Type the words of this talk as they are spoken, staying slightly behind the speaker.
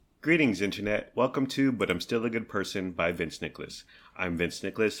Greetings, Internet. Welcome to But I'm Still a Good Person by Vince Nicholas. I'm Vince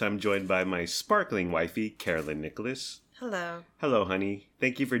Nicholas. I'm joined by my sparkling wifey, Carolyn Nicholas. Hello. Hello, honey.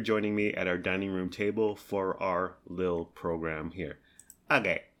 Thank you for joining me at our dining room table for our little program here.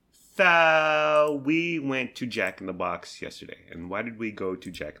 Okay, so we went to Jack in the Box yesterday. And why did we go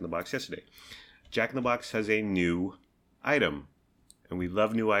to Jack in the Box yesterday? Jack in the Box has a new item. And we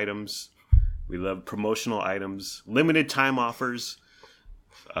love new items. We love promotional items, limited time offers.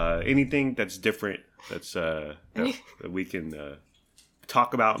 Anything that's different, that we can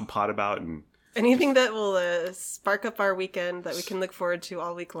talk about and pot about, and anything that will spark up our weekend that we can look forward to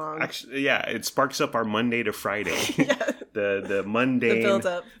all week long. Actually, yeah, it sparks up our Monday to Friday. Yeah. The mundane, the build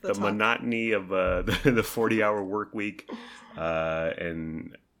up, the monotony of the 40-hour work week,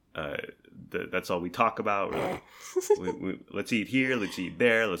 and that's all we talk about. Let's eat here, let's eat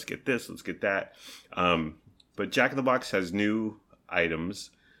there, let's get this, let's get that. But Jack in the Box has new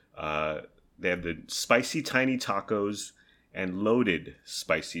items. They have the spicy tiny tacos and loaded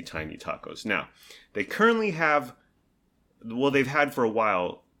spicy tiny tacos. Now, they currently have, they've had for a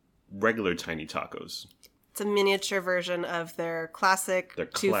while, regular tiny tacos. It's a miniature version of their classic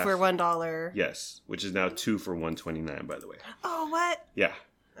 2 for $1. Yes, which is now 2 for $1.29, by the way. Oh, what? Yeah.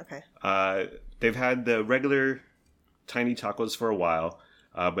 Okay. They've had the regular tiny tacos for a while,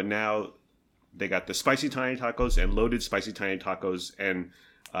 but now they got the spicy tiny tacos and loaded spicy tiny tacos, and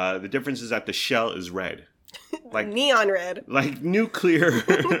the difference is that the shell is red. Like neon red. Like nuclear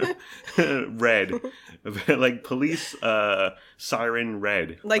red. Like police siren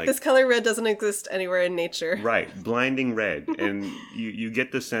red. Like this color red doesn't exist anywhere in nature. Right. Blinding red. And you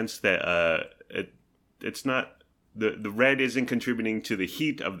get the sense that it's not... The red isn't contributing to the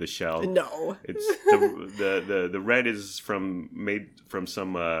heat of the shell. No. It's the red is made from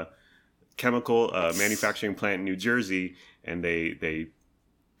some chemical manufacturing plant in New Jersey, and they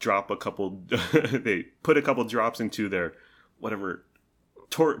drop a couple they put a couple drops into their whatever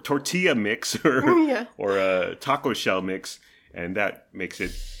tortilla mix or a taco shell mix, and that makes it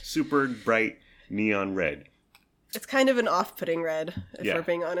super bright neon red. It's kind of an off-putting red, if we're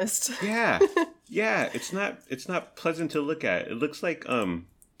being honest. Yeah. It's not pleasant to look at. It looks like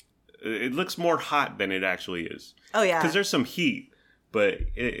it looks more hot than it actually is. Oh yeah, because there's some heat, but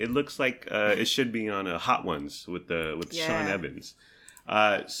it looks like it should be on a Hot Ones with Sean Evans.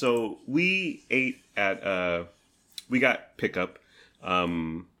 So we ate at we got pickup,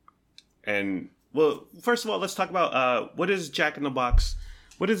 and well, first of all, let's talk about what is Jack in the Box.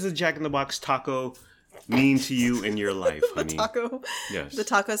 What does the Jack in the Box taco mean to you in your life, honey? The taco? Yes. The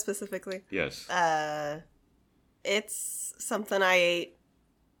taco specifically? Yes. It's something I ate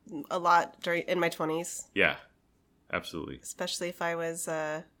a lot in my 20s. Yeah, absolutely. Especially if I was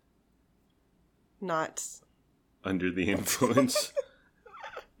not... under the influence.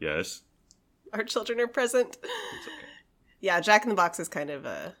 Yes. Our children are present. It's okay. Yeah, Jack in the Box is kind of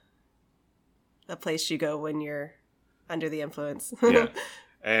a place you go when you're under the influence. Yeah.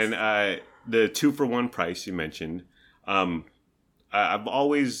 And the 2 for $1 price you mentioned, I've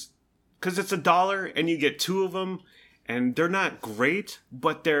always, because it's $1 and you get 2 of them, and they're not great,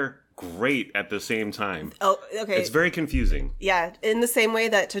 but they're great at the same time. Oh, okay. It's very confusing. Yeah, in the same way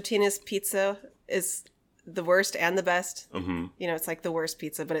that Totino's pizza is the worst and the best. Mm-hmm. You know, it's like the worst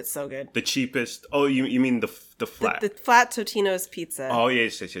pizza, but it's so good. The cheapest. Oh, you mean the flat? The flat Totino's pizza. Oh,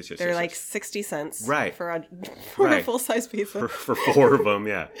 yes. They're like 60 cents. Right. For a full-size pizza. For 4 of them,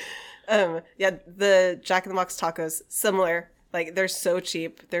 yeah. Yeah, the Jack in the Box tacos, similar. Like, they're so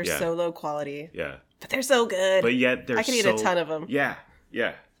cheap. They're so low quality. Yeah. But they're so good. But yet I could eat a ton of them. Yeah.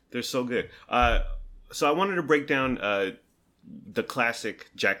 They're so good. So I wanted to break down the classic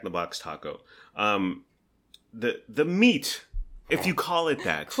Jack in the Box taco. The meat, if you call it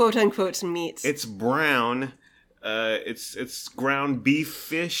that, quote unquote meat. It's brown. It's ground beef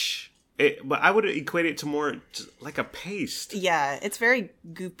fish. But I would equate it to more like a paste. Yeah, it's very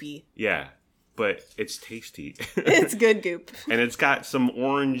goopy. Yeah, but it's tasty. It's good goop. And it's got some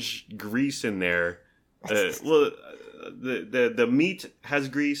orange grease in there. The meat has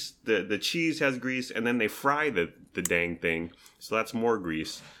grease, the cheese has grease, and then they fry the dang thing. So that's more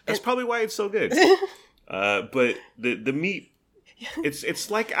grease. That's probably why it's so good. But the meat, it's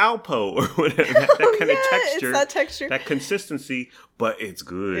like Alpo or whatever, that kind of texture. It's that texture. That consistency, but it's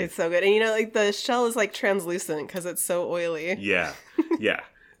good. It's so good. And you know, like the shell is like translucent because it's so oily. Yeah.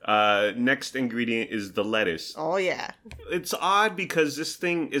 Next ingredient is the lettuce. Oh, yeah. It's odd because this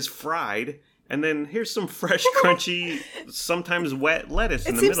thing is fried and then here's some fresh, crunchy, sometimes wet lettuce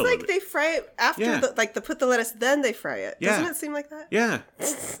in the middle of it. It seems like they fry it after, they put the lettuce, then they fry it. Doesn't it seem like that? Yeah.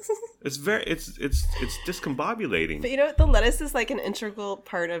 It's discombobulating. But you know what? The lettuce is like an integral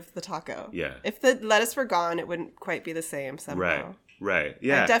part of the taco. Yeah. If the lettuce were gone, it wouldn't quite be the same somehow. Right.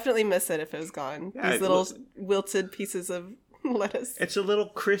 Yeah. I'd definitely miss it if it was gone. Yeah, These little wilted pieces of lettuce. It's a little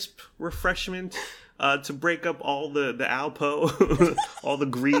crisp refreshment to break up all the alpo, all the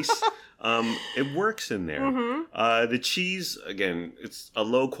grease. It works in there. The cheese, again, it's a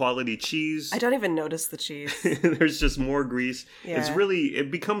low quality cheese. I don't even notice the cheese. There's just more grease. Yeah. It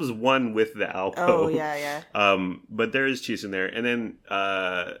becomes one with the alpo. Oh, yeah. But there is cheese in there. And then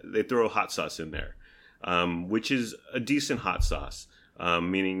they throw hot sauce in there, which is a decent hot sauce,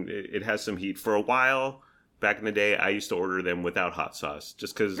 meaning it has some heat. For a while, back in the day, I used to order them without hot sauce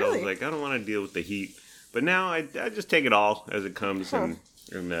just because I was like, I don't want to deal with the heat. But now I just take it all as it comes, and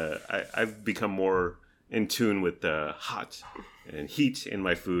I've become more in tune with the hot and heat in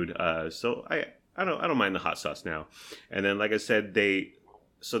my food. So I don't mind the hot sauce now. And then, like I said, they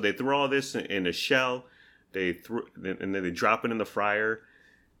throw all this in a shell. And then they drop it in the fryer,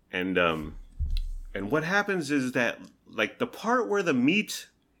 and what happens is that, like, the part where the meat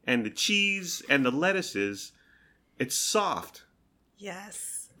and the cheese and the lettuce is, it's soft.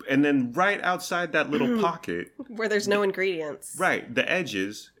 Yes. And then right outside that little pocket, where there's no ingredients, right, the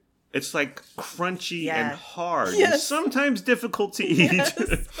edges, it's like crunchy and hard, and sometimes difficult to eat.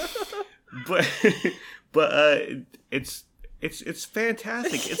 but it's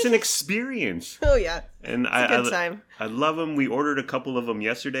fantastic. It's an experience. Oh yeah, and it's a good time. I love them. We ordered a couple of them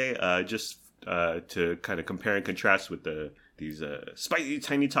yesterday, just to kind of compare and contrast with these spicy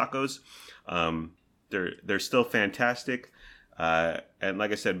tiny tacos. They're still fantastic. And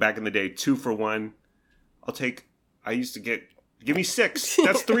like I said, back in the day, 2 for $1. I used to give me 6.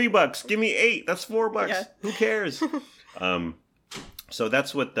 That's $3. Give me 8. That's $4. Yeah. Who cares? So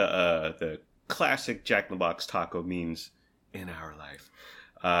that's what the classic Jack in the Box taco means in our life.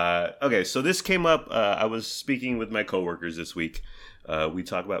 Okay, so this came up. I was speaking with my coworkers this week. We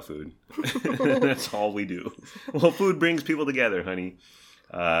talk about food. That's all we do. Well, food brings people together, honey.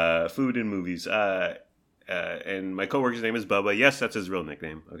 Food and movies. And my coworker's name is Bubba. Yes, that's his real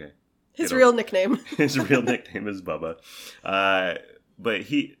nickname. Okay. His real nickname is Bubba. But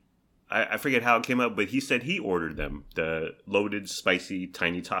I forget how it came up, but he said he ordered them, the loaded, spicy,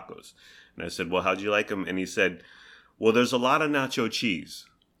 tiny tacos. And I said, well, how'd you like them? And he said, well, there's a lot of nacho cheese.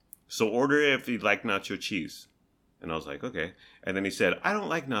 So order it if you'd like nacho cheese. And I was like, okay. And then he said, I don't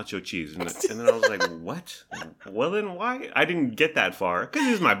like nacho cheese. And then I was like, what? Well, then why? I didn't get that far. Because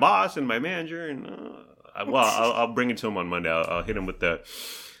he's my boss and my manager. And I'll bring it to him on Monday. I'll hit him with the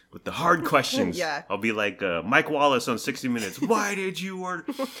hard questions. Yeah. I'll be like Mike Wallace on 60 Minutes. Why did you order?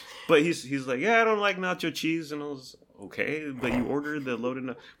 But he's like, yeah, I don't like nacho cheese. And I was, okay, but you ordered the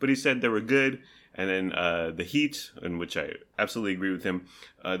loaded. But he said they were good. And then the heat, in which I absolutely agree with him,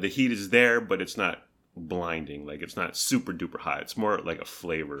 the heat is there, but it's not blinding. Like, it's not super duper hot. It's more like a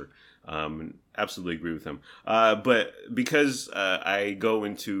flavor. Absolutely agree with him. But because I go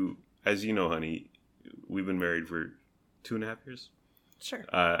into, as you know, honey, we've been married for 2.5 years. Sure.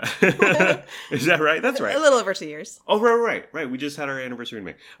 Is that right? That's right. A little over 2 years. Oh, right. We just had our anniversary in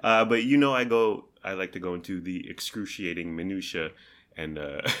May. But you know, I like to go into the excruciating minutia and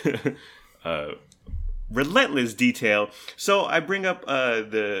relentless detail. So I bring up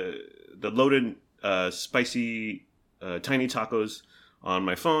the loaded spicy tiny tacos on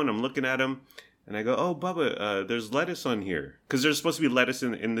my phone. I'm looking at them. And I go, oh, Bubba, there's lettuce on here. Because there's supposed to be lettuce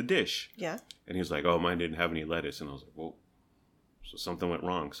in the dish. Yeah. And he was like, oh, mine didn't have any lettuce. And I was like, well, so something went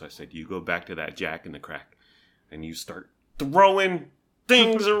wrong. So I said, you go back to that Jack in the Crack. And you start throwing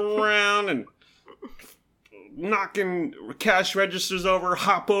things around and knocking cash registers over,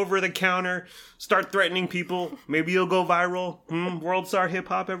 hop over the counter, start threatening people. Maybe you'll go viral. World Star Hip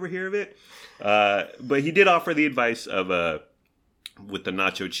Hop, ever hear of it? But he did offer the advice of, with the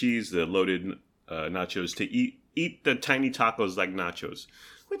nacho cheese, the loaded nachos, to eat the tiny tacos like nachos,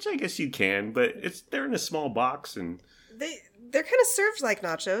 which I guess you can, but they're in a small box and they're kind of served like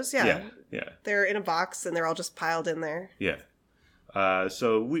nachos. Yeah. They're in a box and they're all just piled in there. Yeah.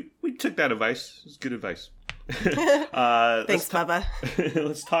 So we took that advice. It was good advice. Thanks, Bubba.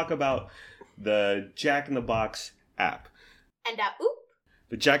 Let's talk about the Jack in the Box app. And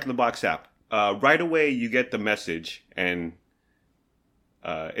the Jack in the Box app. Right away, you get the message, and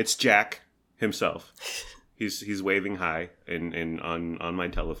it's Jack himself. He's waving hi on my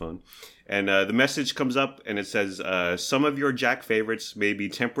telephone, and the message comes up and it says, some of your Jack favorites may be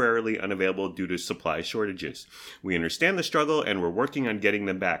temporarily unavailable due to supply shortages. We understand the struggle and we're working on getting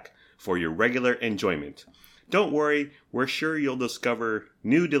them back. for your regular enjoyment. Don't worry, we're sure you'll discover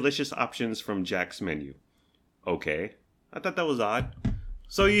new delicious options from Jack's menu. Okay, I thought that was odd.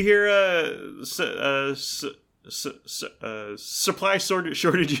 So you hear supply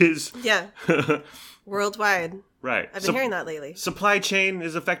shortages. Yeah. Worldwide. Right. I've been hearing that lately. Supply chain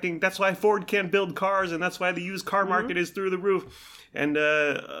is affecting. That's why Ford can't build cars, and that's why the used car market is through the roof. And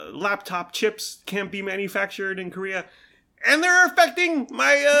laptop chips can't be manufactured in Korea. And they're affecting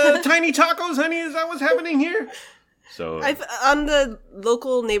my tiny tacos, honey. Is that what's happening here? So on the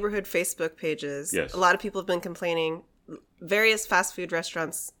local neighborhood Facebook pages, yes. A lot of people have been complaining. Various fast food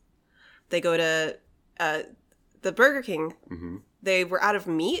restaurants, they go to the Burger King. Mm-hmm. They were out of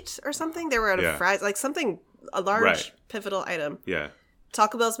meat or something. They were out of fries, like something, a large pivotal item. Yeah.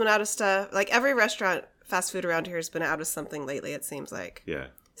 Taco Bell's been out of stuff. Like every restaurant, fast food around here has been out of something lately, it seems like. Yeah.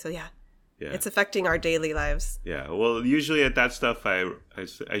 So yeah. It's affecting our daily lives. Yeah. Well, usually at that stuff, I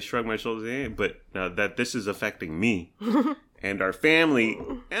shrug my shoulders, but now that this is affecting me and our family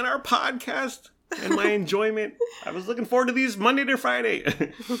and our podcast and my enjoyment, I was looking forward to these Monday to Friday.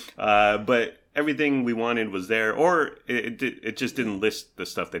 But everything we wanted was there, or it just didn't list the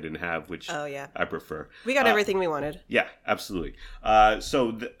stuff they didn't have, which I prefer. We got everything we wanted. Yeah, absolutely.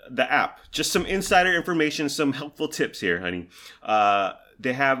 So the app, just some insider information, some helpful tips here, honey.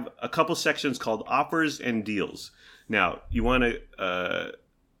 They have a couple sections called offers and deals. Now, you want to,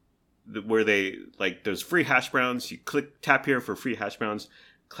 where they, like, there's free hash browns. You tap here for free hash browns.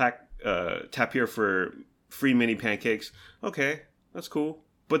 Tap here for free mini pancakes. Okay, that's cool.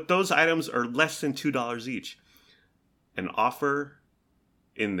 But those items are less than $2 each. An offer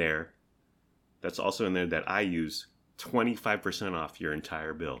in there, that's also in there that I use, 25% off your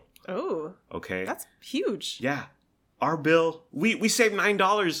entire bill. Oh. Okay. That's huge. Yeah. Our bill, we saved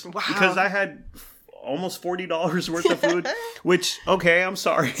 $9 because I had almost $40 worth of food, which, okay, I'm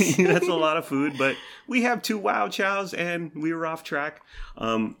sorry. That's a lot of food, but we have 2 Wow Chows and we were off track.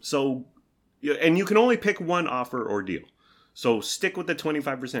 And you can only pick one offer or deal. So stick with the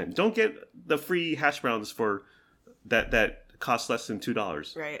 25%. Don't get the free hash browns for that cost less than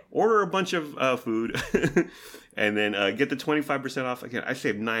 $2. Right. Order a bunch of food and then get the 25% off. Again, I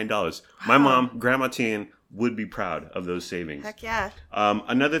saved $9. My mom, Grandma Tien, would be proud of those savings. Heck yeah.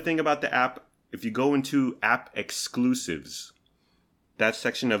 Another thing about the app, if you go into app exclusives, that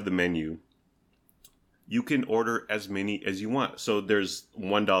section of the menu, you can order as many as you want. So there's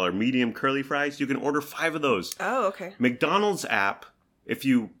 $1 medium curly fries. You can order 5 of those. Oh, okay. McDonald's app, if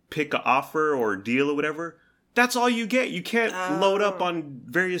you pick an offer or a deal or whatever, that's all you get. You can't load up on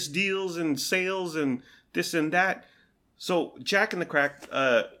various deals and sales and this and that. So Jack in the Crack,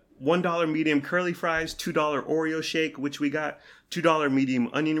 $1 medium curly fries, $2 Oreo shake, which we got, $2 medium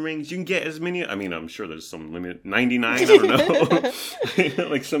onion rings. You can get as many. I mean, I'm sure there's some limit, 99. I don't know,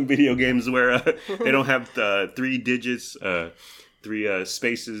 like some video games where they don't have 3 digits, 3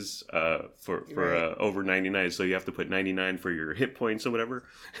 spaces for over 99. So you have to put 99 for your hit points or whatever.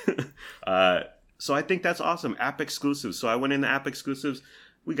 So I think that's awesome. App exclusives. So I went in the app exclusives.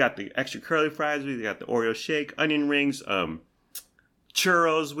 We got the extra curly fries. We got the Oreo shake, onion rings,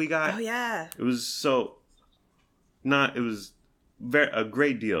 churros we got. Oh yeah. It was a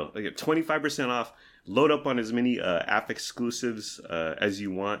great deal. Like 25% off. Load up on as many app exclusives as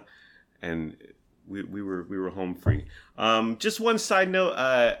you want, and we were home free. Just one side note,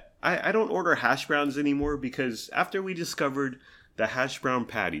 I don't order hash browns anymore because after we discovered the hash brown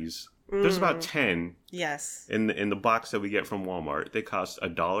patties, there's about 10 in the box that we get from Walmart. They cost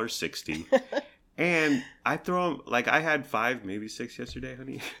 $1.60. And I throw them, like I had 5, maybe 6 yesterday,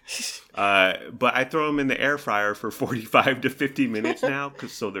 honey. But I throw them in the air fryer for 45 to 50 minutes now.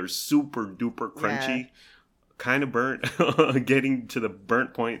 So they're super duper crunchy, kind of burnt, getting to the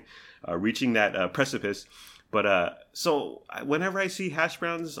burnt point, reaching that precipice. But so whenever I see hash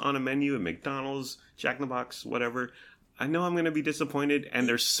browns on a menu at McDonald's, Jack in the Box, whatever, I know I'm going to be disappointed, and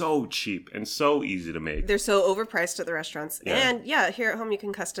they're so cheap and so easy to make. They're so overpriced at the restaurants. Yeah. And here at home you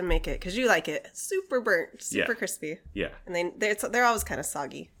can custom make it because you like it super burnt, super crispy. Yeah. And they're always kind of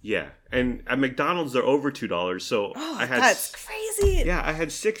soggy. Yeah. And at McDonald's they're over $2. So that's crazy. Yeah, I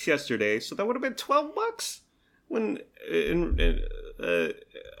had 6 yesterday, so that would have been $12 when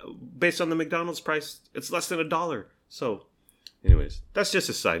based on the McDonald's price, it's less than $1. So anyways, that's just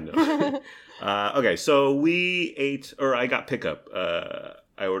a side note. Okay, so we ate, or I got pickup.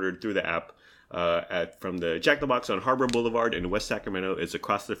 I ordered through the app from the Jack in the Box on Harbor Boulevard in West Sacramento. It's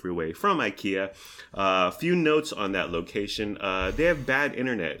across the freeway from IKEA. A few notes on that location. They have bad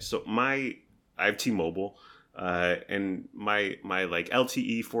internet. So I have T-Mobile, and my like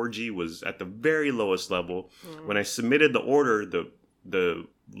LTE 4G was at the very lowest level. When I submitted the order, the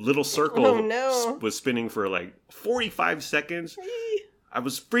little circle was spinning for like 45 seconds. I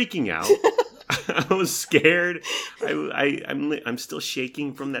was freaking out. I was scared. I'm still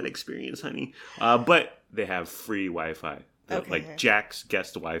shaking from that experience, honey. But they have free Wi-Fi, like Jack's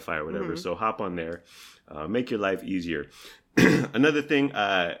guest Wi-Fi or whatever. So hop on there, make your life easier. Another thing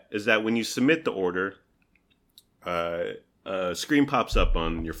is that when you submit the order, a screen pops up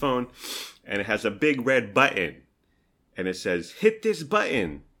on your phone, and it has a big red button, and it says, "Hit this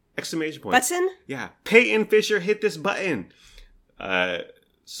button!" Exclamation point. Button? Yeah. Peyton Fisher, hit this button.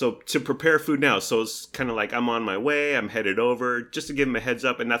 So to prepare food now. So it's kind of like I'm on my way. I'm headed over just to give them a heads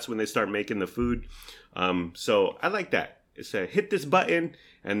up. And that's when they start making the food. So I like that. It said, hit this button.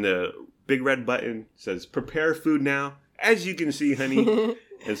 And the big red button says, prepare food now. As you can see, honey.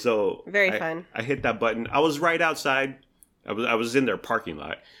 And so very fun. I hit that button. I was right outside. I was in their parking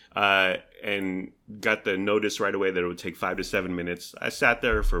lot. And got the notice right away that it would take 5 to 7 minutes. I sat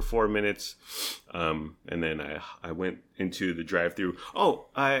there for 4 minutes, and then I went into the drive-thru.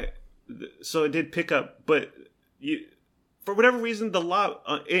 So it did pick up, but for whatever reason,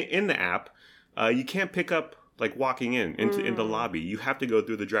 in the app, you can't pick up like walking in the lobby. You have to go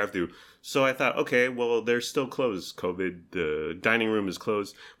through the drive-thru. So I thought, okay, well, they're still closed. COVID, the dining room is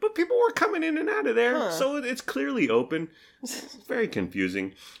closed, but people were coming in and out of there, so it's clearly open. It's very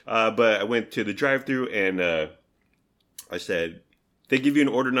confusing. But I went to the drive-thru and I said, they give you an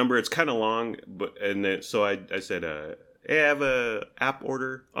order number. It's kind of long, so I said, hey, I have a app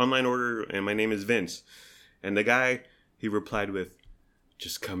order, online order, and my name is Vince. And the guy, he replied with,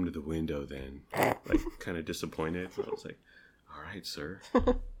 just come to the window then. Like, kind of disappointed. I was like, all right, sir.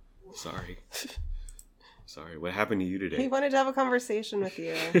 Sorry. What happened to you today? He wanted to have a conversation with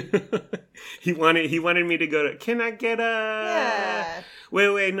you. He wanted me to go to, can I get a... Yeah.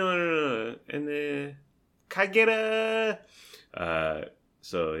 Wait, no. And then, can I get a...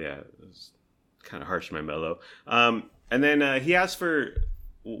 So, yeah, it was kind of harsh, my mellow. And then he asked for,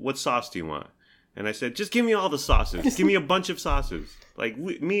 what sauce do you want? And I said, just give me all the sauces. Give me a bunch of sauces. Like,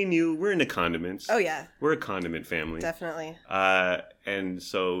 me and you, we're into condiments. Oh, yeah. We're a condiment family. Definitely. And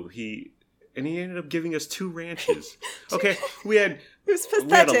so he ended up giving us 2 ranches. Okay, we had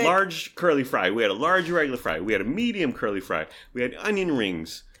a large curly fry. We had a large regular fry. We had a medium curly fry. We had onion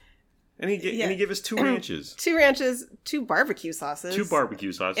rings. And he gave us 2 ranches. 2 ranches, 2 barbecue sauces. 2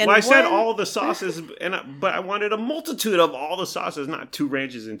 barbecue sauces. Well, I said all the sauces, but I wanted a multitude of all the sauces, not 2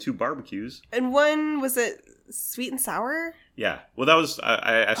 ranches and 2 barbecues. And one, was it sweet and sour? Yeah. Well, that was,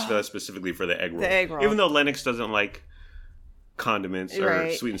 I asked for that specifically for the egg roll. The egg roll. Even though Lennox doesn't like condiments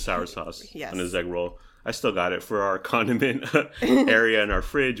or sweet and sour sauce on his egg roll, I still got it for our condiment area in our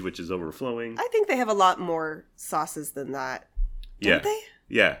fridge, which is overflowing. I think they have a lot more sauces than that. Don't they?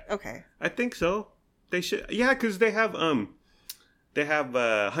 Yeah. Okay. I think so. They should. Yeah, because they have honey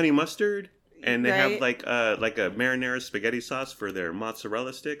mustard, and they have like a marinara spaghetti sauce for their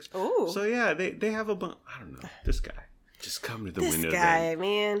mozzarella sticks. Ooh. So yeah, they have a bunch. I don't know. This guy, just come to the window. This guy,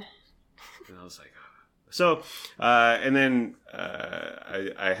 man. And I was like, so, and then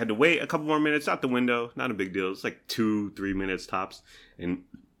I had to wait a couple more minutes out the window. Not a big deal. It's like 2-3 minutes tops. And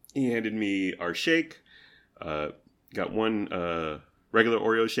he handed me our shake. Got one regular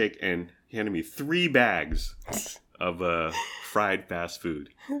Oreo shake, and he handed me 3 bags of fried fast food.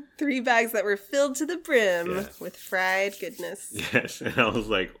 3 bags that were filled to the brim with fried goodness. Yes, and I was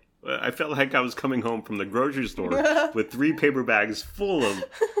like, I felt like I was coming home from the grocery store with 3 paper bags full of,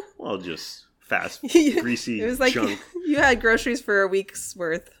 well, just fast, greasy It was like junk. You had groceries for a week's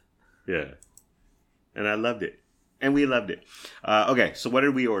worth. Yeah. And I loved it. And we loved it. Okay, so what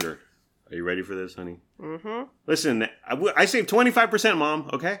did we order? Are you ready for this, honey? Mm-hmm. Listen, I saved 25%, Mom,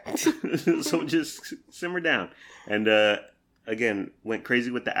 okay? So just simmer down. And again, went crazy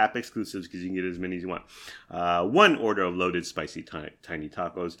with the app exclusives because you can get as many as you want. 1 order of loaded spicy tiny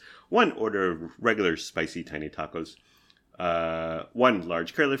tacos. 1 order of regular spicy tiny tacos. 1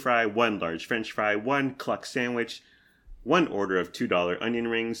 large curly fry. 1 large French fry. 1 cluck sandwich. 1 order of $2 onion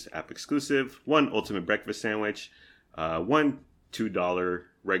rings, app exclusive. 1 ultimate breakfast sandwich. 1 $2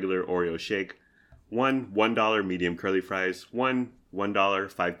 regular Oreo shake. 1 $1 medium curly fries. 1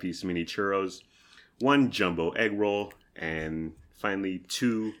 $1 5-piece mini churros. 1 jumbo egg roll. And finally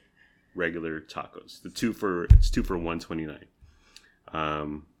 2 regular tacos. It's 2 for $129.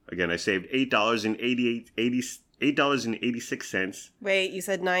 Again, I saved $8.86. Wait, you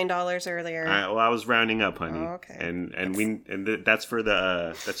said $9 earlier. I was rounding up, honey. Oh, okay. That's for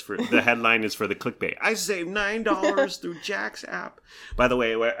the headline is for the clickbait. I saved $9 through Jack's app. By the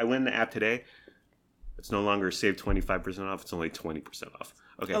way, I went in the app today. It's no longer save 25% off. It's only 20% off.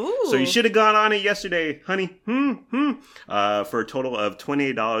 Okay, Ooh. so you should have gone on it yesterday, honey. For a total of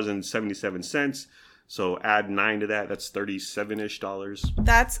 $28.77. So add 9 to that. That's $37-ish.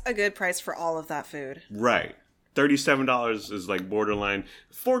 That's a good price for all of that food. Right. $37 is like borderline.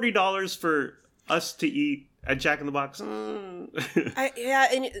 $40 for us to eat at Jack in the Box. And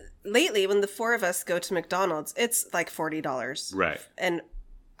lately when the 4 of us go to McDonald's, it's like $40. Right. And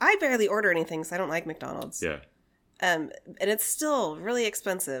I barely order anything, so I don't like McDonald's. Yeah. And it's still really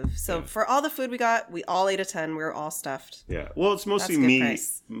expensive. So for all the food we got, we all ate a 10. We were all stuffed. Yeah. Well, it's mostly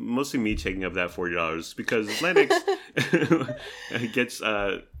me taking up that $40 because Lennox gets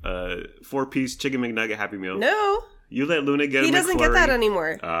 4-piece chicken McNugget Happy Meal. No. You let Luna get He doesn't get that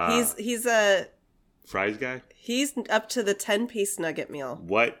anymore. He's a fries guy? He's up to the 10-piece nugget meal.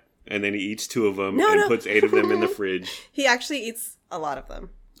 What? And then he eats 2 of them and puts 8 of them in the fridge. He actually eats a lot of them.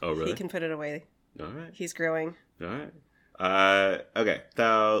 Oh, really? He can put it away. All right. He's growing. All right. Okay.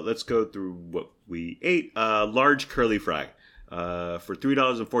 So let's go through what we ate. Large curly fry for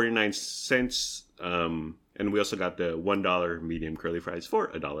 $3.49. And we also got the $1 medium curly fries for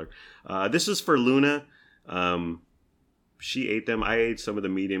 $1. This is for Luna. She ate them. I ate some of the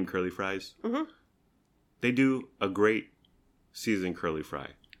medium curly fries. Mm-hmm. They do a great seasoned curly fry.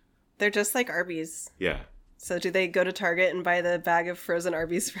 They're just like Arby's. Yeah. So do they go to Target and buy the bag of frozen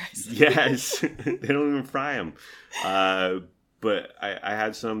Arby's fries? Yes. They don't even fry them. But I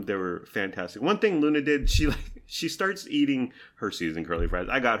had some. They were fantastic. One thing Luna did, she starts eating her seasoned curly fries.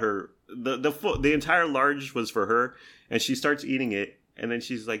 I got her, the entire large was for her, and she starts eating it. And then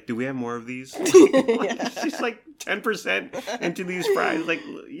she's like, do we have more of these? She's like 10% into these fries. Like,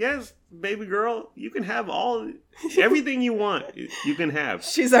 yes, baby girl, you can have everything you want. You can have.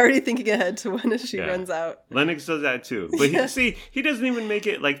 She's already thinking ahead to when she runs out. Lennox does that too. But he doesn't even make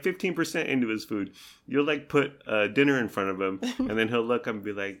it like 15% into his food. You'll like put dinner in front of him. And then he'll look up and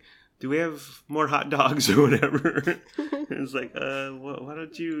be like, do we have more hot dogs or whatever? And it's like, why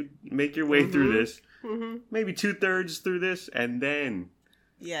don't you make your way through this? Mm-hmm. Maybe 2/3 through this, and then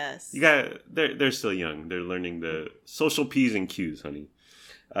yes, they're still young. They're learning the social P's and Q's, honey.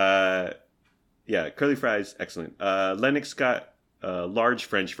 Curly fries, excellent. Lennox got a large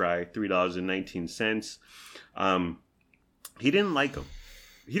French fry, $3.19. He didn't like them.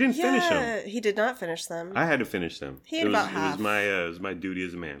 He didn't finish them. He did not finish them. I had to finish them. He ate about half. It was my duty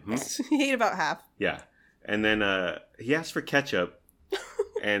as a man. He ate about half. Yeah, and then he asked for ketchup,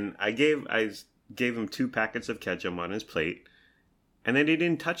 and I gave him 2 packets of ketchup on his plate, and then he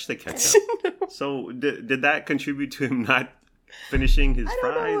didn't touch the ketchup. No. So did that contribute to him not finishing his fries?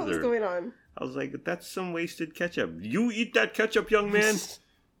 I don't know what was going on. I was like, that's some wasted ketchup. You eat that ketchup, young man.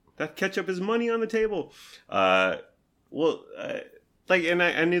 That ketchup is money on the table. And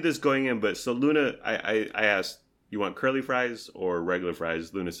I knew this going in, but so Luna, I asked, you want curly fries or regular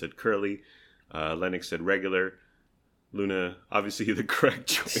fries? Luna said curly. Lennox said regular. Luna, obviously the correct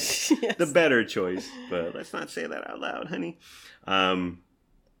choice. Yes. The better choice. But let's not say that out loud, honey. And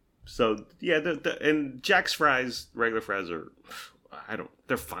Jack's fries, regular fries are,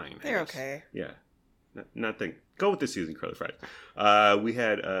 they're fine. They're okay. Yeah. Nothing. Go with the seasoned curly fries. We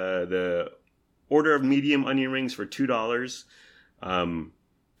had the order of medium onion rings for $2.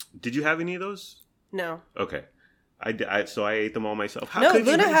 Did you have any of those? No. Okay. So I ate them all myself.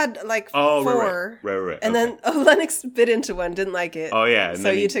 Luna had like 4. Right. And then Lennox bit into one, didn't like it. Oh, yeah. So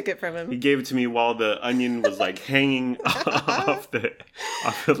you took it from him. He gave it to me while the onion was like hanging off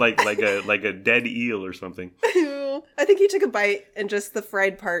like a dead eel or something. I think he took a bite and just the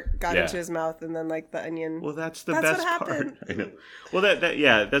fried part got into his mouth, and then like the onion. Well, that's the best part. I know. Well,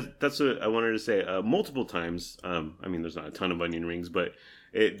 that's what I wanted to say. Multiple times. There's not a ton of onion rings, but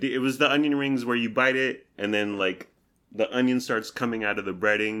it was the onion rings where you bite it and then like the onion starts coming out of the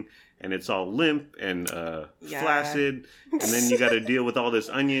breading and it's all limp and flaccid, and then you got to deal with all this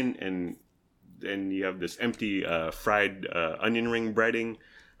onion and you have this empty fried onion ring breading.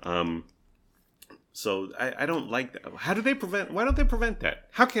 So I don't like that. Why don't they prevent that?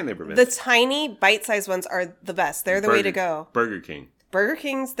 How can they prevent the tiny bite-sized ones are the best. They're the way to go. Burger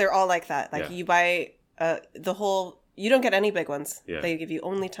King's, they're all like that. Like you buy you don't get any big ones. Yeah. They give you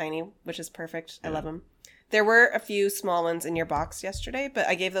only tiny, which is perfect. I love them. There were a few small ones in your box yesterday, but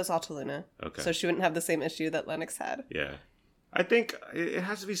I gave those all to Luna. Okay. So she wouldn't have the same issue that Lennox had. Yeah. I think it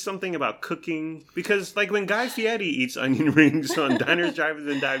has to be something about cooking, because like when Guy Fieri eats onion rings on Diners,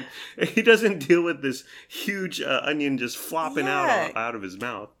 Drive-Ins, and Dives, he doesn't deal with this huge onion just flopping out of his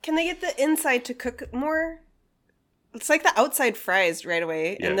mouth. Can they get the inside to cook more? It's like the outside fries right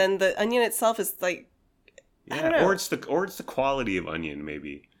away, and then the onion itself is like, I don't know. Or it's the quality of onion,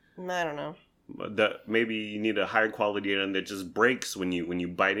 maybe. I don't know. maybe you need a higher quality onion that just breaks when you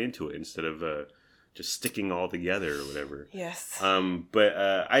bite into it instead of just sticking all together or whatever. Yes. But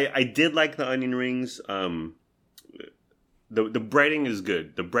I did like the onion rings. The breading is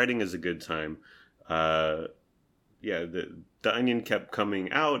good. The breading is a good time. Yeah, the onion kept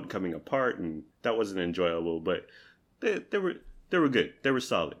coming out, coming apart, and that wasn't enjoyable. But they were good. They were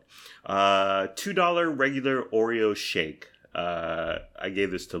solid. $2 regular Oreo shake. I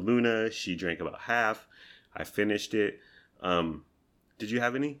gave this to Luna. She drank about half. I finished it. Did you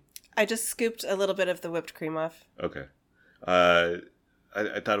have any? I just scooped a little bit of the whipped cream off. Okay. I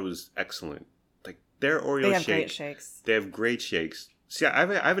thought it was excellent. Like their Oreo they have shake. Great shakes. They have great shakes. See, I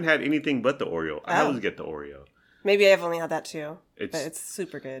haven't had anything but the Oreo. I always get the Oreo. Maybe I've only had that too. But it's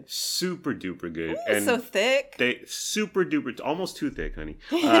super good. Super duper good. Ooh, and so thick. They super duper, almost too thick, honey.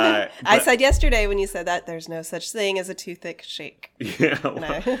 I said yesterday when you said that there's no such thing as a too thick shake. Yeah.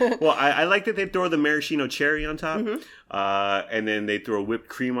 Well, I like that they throw the maraschino cherry on top, and then they throw whipped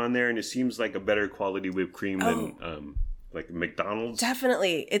cream on there, and it seems like a better quality whipped cream than like McDonald's.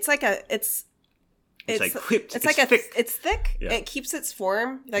 Definitely, it's like like whipped. It's like thick. It's thick. Yeah. It keeps its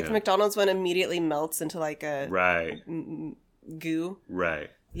form. Like the McDonald's one immediately melts into like a goo. Right.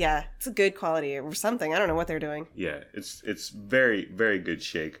 Yeah, it's a good quality or something. I don't know what they're doing. Yeah, it's very, very good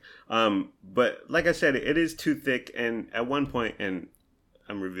shake. But like I said, it is too thick. And at one point, and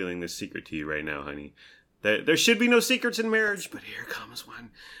I'm revealing this secret to you right now, honey. There should be no secrets in marriage, but here comes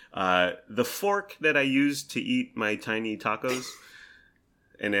one. The fork that I used to eat my tiny tacos,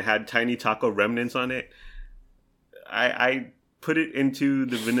 and it had tiny taco remnants on it. I put it into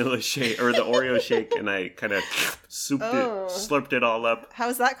the vanilla shake or the Oreo shake, and I kind of slurped it all up.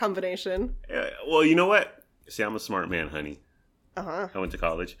 How's that combination? Well, you know what? See, I'm a smart man, honey. I went to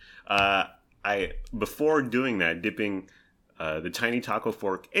college. Before doing that, dipping the tiny taco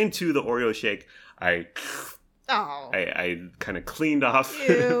fork into the Oreo shake, I kind of cleaned off.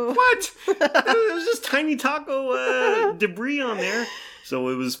 What? It was just tiny taco debris on there. So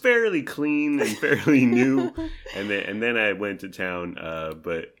it was fairly clean and fairly new, and then I went to town.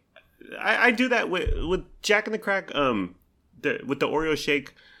 But I do that with Jack in the Crack. With the Oreo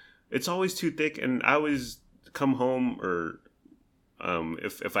shake, it's always too thick, and I always come home or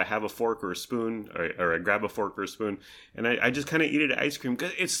if I have a fork or a spoon, or I grab a fork or a spoon, and I just kind of eat it at ice cream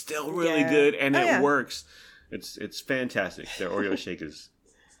because it's still really good and it works. It's fantastic. Their Oreo shake is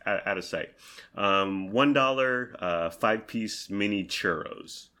out of sight. $1 5-piece mini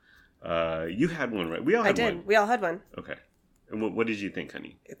churros. You had one, right? We all had one. I did. We all had one. Okay. And what did you think,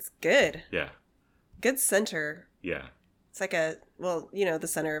 honey? It's good. Yeah. Good center. Yeah. It's like the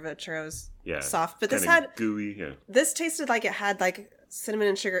center of a churro's soft. But this had gooey. Yeah. This tasted like it had like cinnamon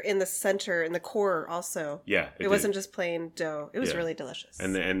and sugar in the center, in the core also. Yeah. It wasn't just plain dough. It was really delicious.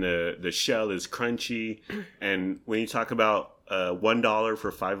 And the shell is crunchy. And when you talk about $1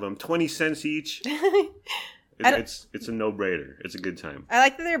 for 5 of them, 20 cents each. It's a no-brainer. It's a good time. I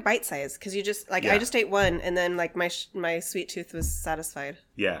like that they're bite-sized because you just I just ate one and then like my sweet tooth was satisfied.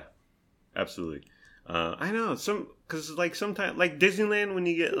 Yeah, absolutely. I know because like sometimes like Disneyland when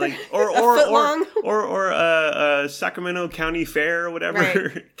you get like or Sacramento County Fair or whatever,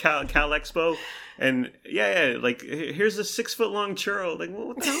 right. Cal Expo. And like here's a 6-foot-long churro. Like, well,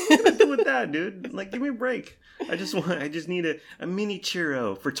 what the hell am I gonna do with that, dude? Like, give me a break. I just need a mini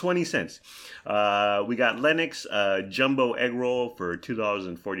churro for 20 cents. We got Lennox jumbo egg roll for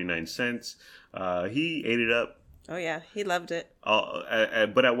 $2.49. He ate it up. Oh yeah, he loved it.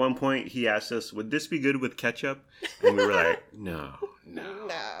 But at one point he asked us, "Would this be good with ketchup?" And we were like, "No."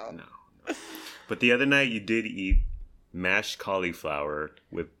 But the other night you did eat mashed cauliflower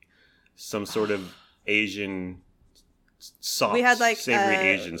with some sort of Asian sauce. We had like savory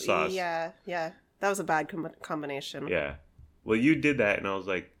Asian sauce. Yeah. That was a bad combination. Yeah. Well, you did that, and I was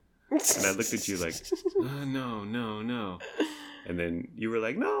like, and I looked at you like, no. And then you were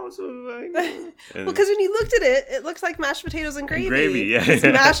like, no. So like, well, because when you looked at it, it looked like mashed potatoes and gravy. It's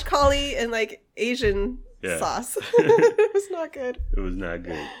mashed cauli and like Asian sauce. It was not good. It was not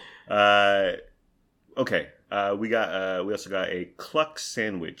good. Okay. We also got a cluck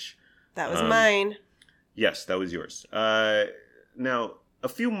sandwich. That was mine. Yes, that was yours. Now, a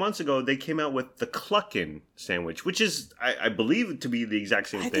few months ago, they came out with the Cluckin' sandwich, which is, I believe, to be the exact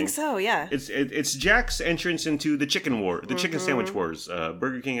same thing. I think so, yeah. It's Jack's entrance into the chicken war, the chicken sandwich wars.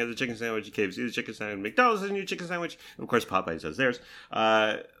 Burger King has a chicken sandwich, KFC has a chicken sandwich, McDonald's has a new chicken sandwich, and of course Popeyes has theirs.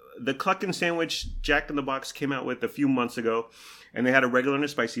 The Cluckin' sandwich, Jack in the Box came out with a few months ago, and they had a regular and a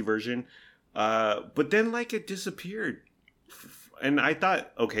spicy version. But then, like, it disappeared. And I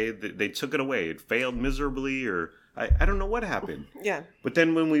thought, okay, they took it away. It failed miserably, or I don't know what happened. Yeah. But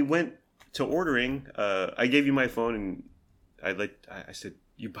then when we went to ordering, I gave you my phone and I said,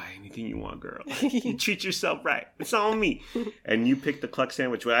 you buy anything you want, girl. You treat yourself right. It's on me. And you picked the cluck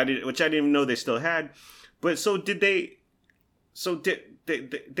sandwich, which I didn't even know they still had. But so did they? So did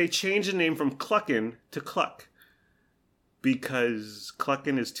they change the name from Cluckin' to Cluck because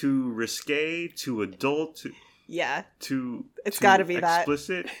Cluckin' is too risque, too adult, it's got to be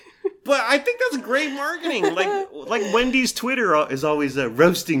explicit. But I think that's great marketing. Like Wendy's Twitter is always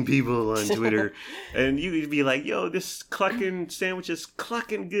roasting people on Twitter, and you'd be like, "Yo, this Cluckin' sandwich is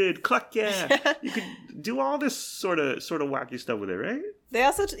clucking good, cluck yeah." You could do all this sort of wacky stuff with it, right? They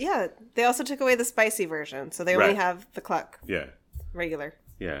also took away the spicy version, so they only have the cluck. Yeah. Regular.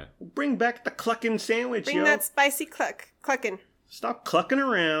 Yeah. Bring back the Cluckin' sandwich, Bring that spicy cluckin'. Stop clucking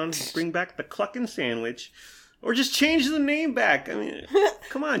around. Bring back the Cluckin' sandwich. Or just change the name back. I mean,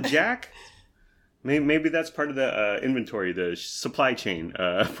 come on, Jack. Maybe that's part of the inventory, the supply chain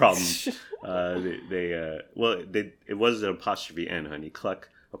problem. It was an apostrophe N, honey. Cluck,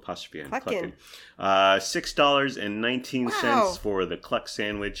 apostrophe N. Cluckin'. $6.19 for the Cluck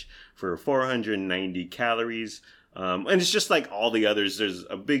sandwich for 490 calories. And it's just like all the others. There's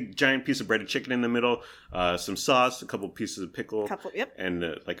a big giant piece of breaded chicken in the middle, some sauce, a couple pieces of pickle,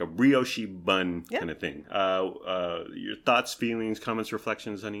 and like a brioche bun kind of thing. Your thoughts, feelings, comments,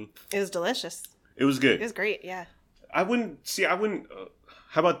 reflections, honey? It was delicious. It was good. It was great, yeah. I wouldn't.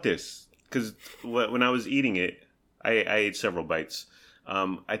 How about this? Because when I was eating it, I ate several bites.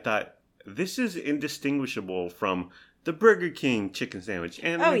 I thought, this is indistinguishable from the Burger King chicken sandwich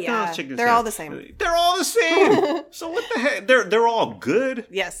and the McDonald's chicken They're sandwich. all the same. They're all the same. So what the heck? They're all good.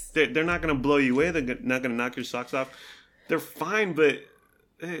 Yes. They're not going to blow you away. They're not going to knock your socks off. They're fine, but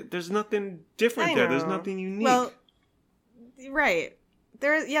there's nothing different there. There's nothing unique. Well, right.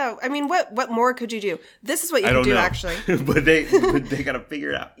 I mean, what more could you do? This is what you can do, actually. but they got to figure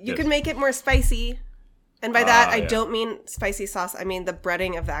it out. You can make it more spicy. And by that, I don't mean spicy sauce. I mean the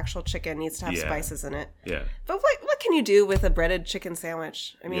breading of the actual chicken needs to have spices in it. Yeah. But what can you do with a breaded chicken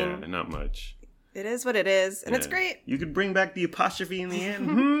sandwich? I mean, not much. It is what it is, and it's great. You could bring back the apostrophe in the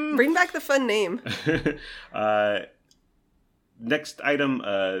end. Bring back the fun name. Next item,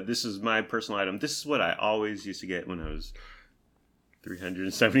 this is my personal item. This is what I always used to get when I was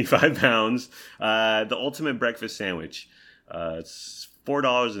 375 pounds. The ultimate breakfast sandwich. It's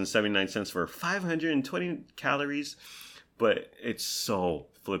 $4.79 for 520 calories, but it's so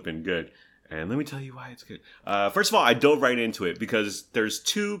flippin' good. And let me tell you why it's good. First of all, I dove right into it because there's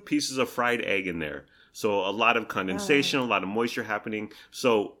 2 pieces of fried egg in there. So a lot of condensation, a lot of moisture happening.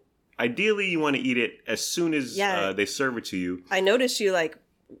 So ideally, you want to eat it as soon as they serve it to you. I noticed you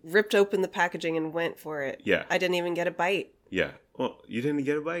ripped open the packaging and went for it. Yeah. I didn't even get a bite. Yeah. Well, you didn't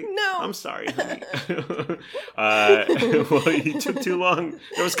get a bite? No. I'm sorry, honey. Well, you took too long.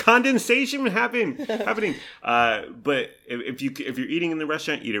 There was condensation happening. But if you're eating in the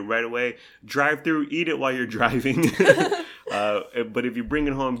restaurant, eat it right away. Drive through, eat it while you're driving. But if you bring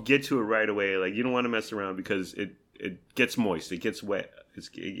it home, get to it right away. Like, you don't want to mess around because it gets moist. It gets wet.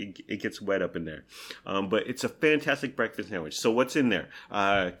 It gets wet up in there. But it's a fantastic breakfast sandwich. So what's in there?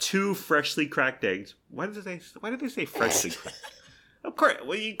 2 freshly cracked eggs. Why did they say freshly cracked? Of course,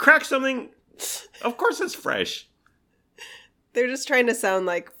 when you crack something, of course it's fresh. They're just trying to sound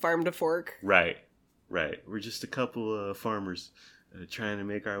like farm to fork. Right. We're just a couple of farmers trying to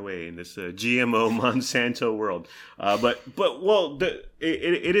make our way in this GMO Monsanto world.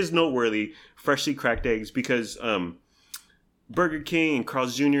 It is noteworthy, freshly cracked eggs, because Burger King and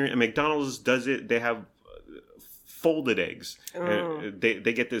Carl's Jr. and McDonald's does it. They have folded eggs. And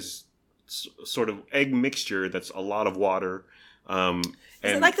they get this sort of egg mixture that's a lot of water. Is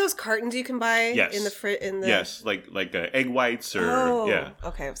it like those cartons you can buy in the Yes, like egg whites or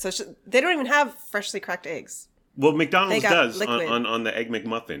okay. So they don't even have freshly cracked eggs. Well, McDonald's does on the Egg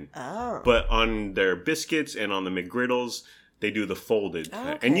McMuffin. Oh. But on their biscuits and on the McGriddles, they do the folded.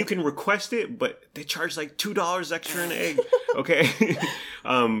 Oh, okay. And you can request it, but they charge like $2 extra an egg. Okay.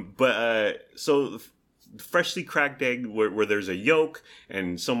 So freshly cracked egg where there's a yolk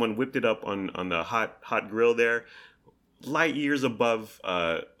and someone whipped it up on the hot grill there. Light years above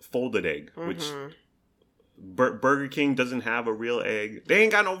folded egg, which Burger King doesn't have a real egg. They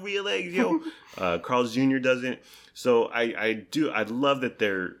ain't got no real eggs, yo. Carl's Jr. doesn't. So I love that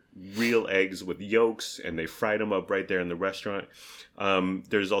they're real eggs with yolks, and they fried them up right there in the restaurant.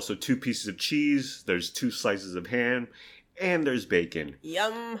 There's also 2 pieces of cheese. There's 2 slices of ham, and there's bacon.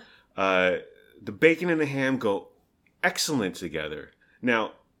 Yum. The bacon and the ham go excellent together.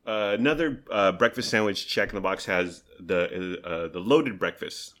 Now, another breakfast sandwich Jack in the Box has the loaded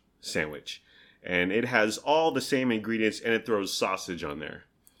breakfast sandwich, and it has all the same ingredients, and it throws sausage on there.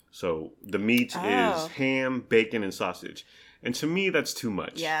 So the meat is ham, bacon, and sausage. And to me, that's too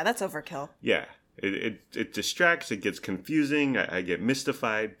much. Yeah, that's overkill. Yeah. It distracts, it gets confusing, I get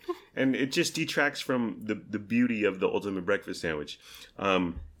mystified, and it just detracts from the beauty of the ultimate breakfast sandwich.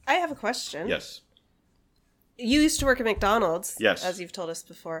 I have a question. Yes. You used to work at McDonald's, yes, as you've told us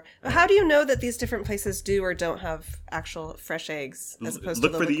before. How do you know that these different places do or don't have actual fresh eggs as opposed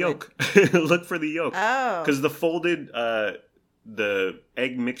Look to for the yolk. Look for the yolk. Oh. Because the folded, the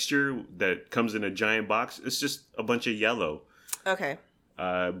egg mixture that comes in a giant box, it's just a bunch of yellow. Okay.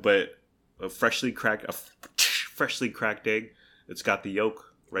 But a freshly cracked egg, it's got the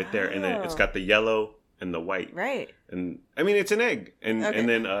yolk right there, and then it's got the yellow and the white. Right. And I mean, it's an egg. And okay. and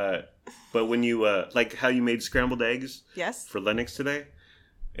then but when you like how you made scrambled eggs for Lennox today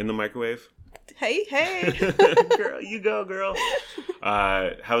in the microwave. Hey. Girl, you go, girl.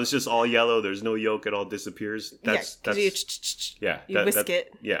 How it's just all yellow, there's no yolk, it all disappears. That's you whisk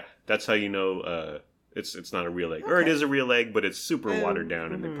it. Yeah. That's how you know it's not a real egg. Okay. Or it is a real egg, but it's super watered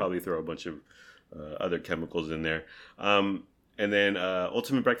down, and they probably throw a bunch of other chemicals in there. And then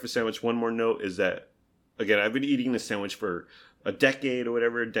ultimate breakfast sandwich, one more note is that, again, I've been eating this sandwich for a decade or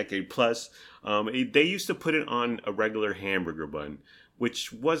whatever, a decade plus. They used to put it on a regular hamburger bun,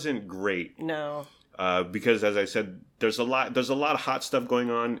 which wasn't great. No. Because, as I said, there's a lot of hot stuff going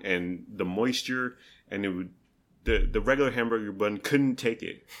on, and the moisture, and it would, the regular hamburger bun couldn't take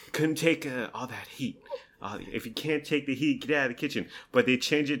it. Couldn't take all that heat. If you can't take the heat, get out of the kitchen. But they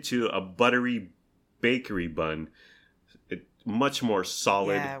changed it to a buttery bakery bun. Much more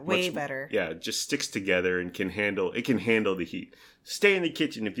solid. Yeah, way better. Yeah, it just sticks together and can handle the heat. Stay in the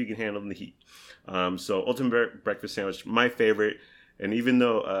kitchen if you can handle the heat. So ultimate breakfast sandwich, my favorite. And even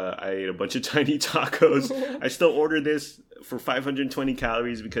though I ate a bunch of tiny tacos, I still ordered this for 520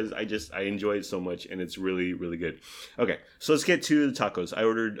 calories because I enjoy it so much, and it's really, really good. Okay, so let's get to the tacos. I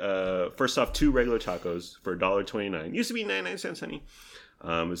ordered, first off, 2 regular tacos for $1.29. Used to be 99 cents, honey.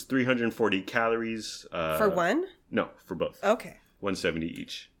 It's 340 calories. For one? No, for both. Okay. 170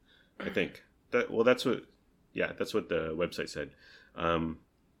 each, I think. That's what the website said.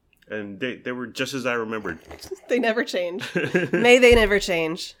 And they were just as I remembered. They never change. May they never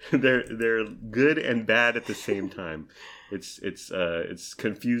change. They're good and bad at the same time. It's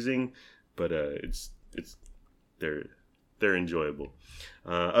confusing, but they're enjoyable.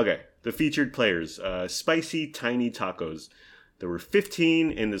 Okay, the featured players: spicy tiny tacos. There were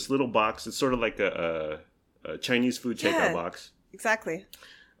 15 in this little box. It's sort of like a Chinese food takeout box. Exactly.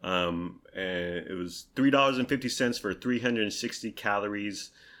 And it was $3.50 for 360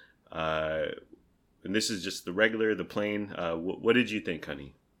 calories. And this is just the regular, the plain. What did you think,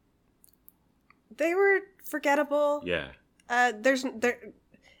 honey? They were forgettable. Yeah.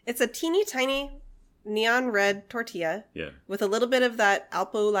 It's a teeny tiny neon red tortilla. Yeah. With a little bit of that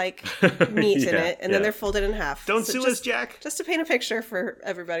Alpo-like meat in it, and then they're folded in half. Don't sue us, Jack. Just to paint a picture for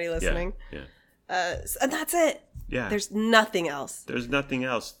everybody listening. Yeah. And that's it. Yeah. There's nothing else.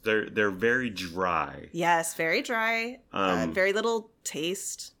 They're very dry. Yes, very dry. Very little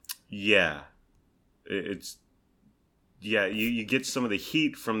taste. Yeah. You get some of the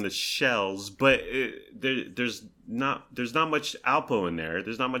heat from the shells, but there's not much Alpo in there.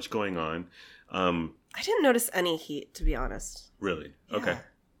 There's not much going on. I didn't notice any heat, to be honest. Really? Yeah. Okay.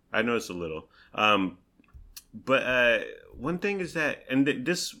 I noticed a little. But one thing is that, and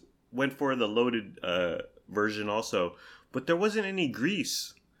this went for the loaded version also, but there wasn't any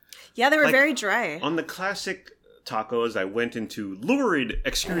grease. Yeah, they were very dry. On the classic tacos, I went into lurid,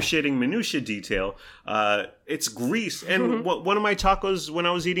 excruciating minutia detail. It's grease. And one of my tacos, when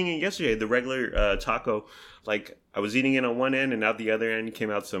I was eating it yesterday, the regular taco, like I was eating it on one end, and out the other end came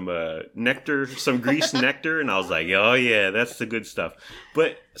out some nectar, some grease nectar, and I was like, oh yeah, that's the good stuff.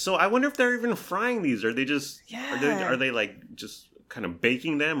 But so I wonder if they're even frying these. Are they just are they like just kind of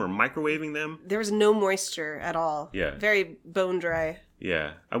baking them or microwaving them? There was no moisture at all. Yeah, very bone dry.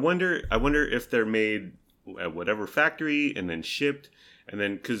 Yeah, I wonder if they're made at whatever factory and then shipped, and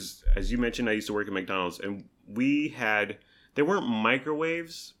then, because as you mentioned, I used to work at McDonald's, and they weren't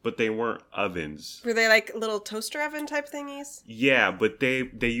microwaves, but they weren't ovens. Were they like little toaster oven type thingies? Yeah, but they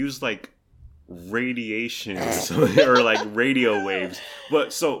use like radiation or something, or like radio waves.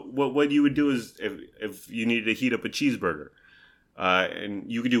 But so what you would do is if you needed to heat up a cheeseburger,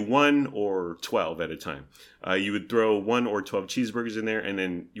 and you could do 1 or 12 at a time. You would throw 1 or 12 cheeseburgers in there, and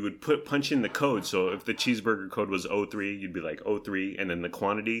then you would punch in the code. So if the cheeseburger code was 03, you'd be like 03, and then the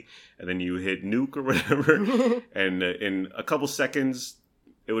quantity, and then you hit nuke or whatever, and in a couple seconds,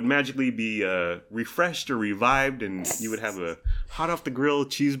 it would magically be refreshed or revived, and you would have a hot off the grill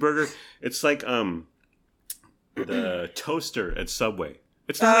cheeseburger. It's like the toaster at Subway.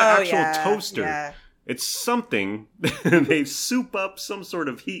 It's not an actual toaster. Yeah. It's something. They soup up some sort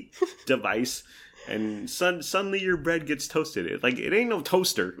of heat device, and suddenly your bread gets toasted. It ain't no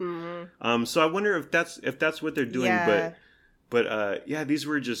toaster. Mm-hmm. So I wonder if that's what they're doing. Yeah. But yeah, these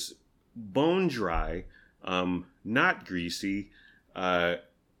were just bone dry, not greasy,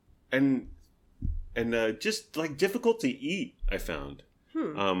 and just like difficult to eat. I found,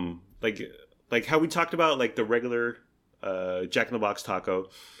 like how we talked about like the regular Jack in the Box taco,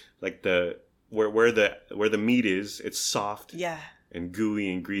 like where the meat is, it's soft, and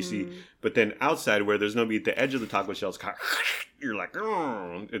gooey and greasy. But then outside where there's no meat, the edge of the taco shell is kind of, you're like,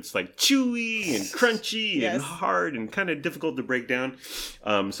 it's like chewy and crunchy and hard and kind of difficult to break down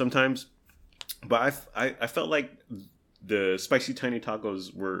sometimes. But I felt like the spicy tiny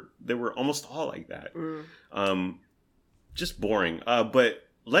tacos were almost all like that. Just boring. But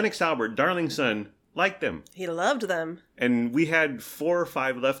Lennox Albert, Darling's son, liked them. He loved them. And we had 4 or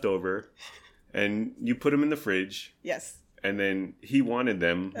 5 left over, and you put them in the fridge. Yes. And then he wanted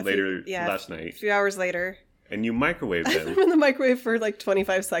them last night. A few hours later. And you microwaved them. I put them in the microwave for like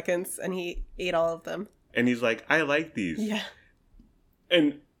 25 seconds, and he ate all of them. And he's like, I like these. Yeah.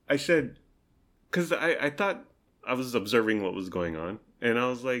 And I said, because I thought I was observing what was going on, and I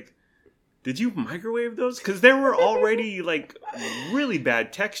was like, did you microwave those? Because they were already like really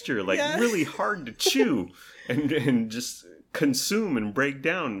bad texture, like really hard to chew and just consume and break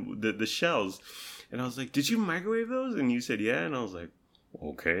down the shells. And I was like, did you microwave those? And you said, yeah. And I was like,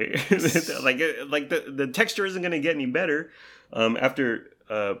 okay. like the texture isn't going to get any better after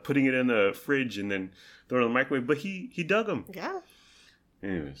putting it in the fridge and then throwing it in the microwave. But he dug them. Yeah.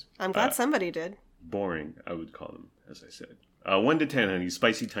 Anyways. I'm glad somebody did. Boring, I would call them, as I said. 1 to 10, honey.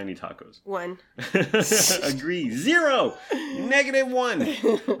 Spicy tiny tacos. 1. Agree. 0.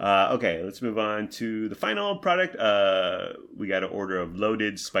 -1. Okay, let's move on to the final product. We got an order of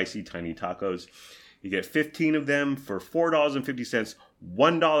loaded spicy tiny tacos. You get 15 of them for $4.50,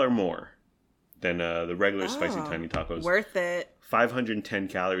 $1 more than the regular spicy tiny tacos. Worth it. 510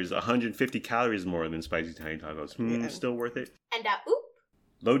 calories, 150 calories more than spicy tiny tacos. Still worth it. And oop.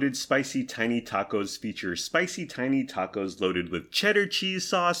 Loaded spicy tiny tacos feature spicy tiny tacos loaded with cheddar cheese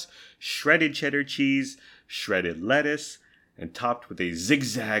sauce, shredded cheddar cheese, shredded lettuce, and topped with a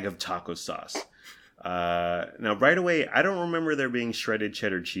zigzag of taco sauce. Now, right away, I don't remember there being shredded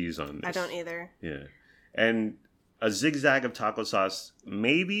cheddar cheese on this. I don't either. Yeah. And a zigzag of taco sauce,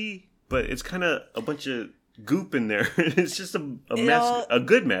 maybe, but it's kind of a bunch of goop in there. It's just a mess, a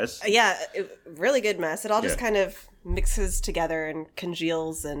good mess. Yeah, really good mess. It all just kind of mixes together and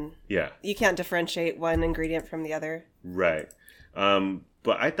congeals, and you can't differentiate one ingredient from the other. Right.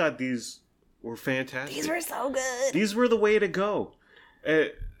 But I thought these were fantastic. These were so good. These were the way to go.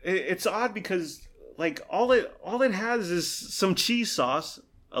 It's odd because like all it has is some cheese sauce,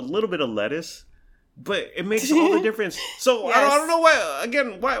 a little bit of lettuce, but it makes all the difference. So I don't know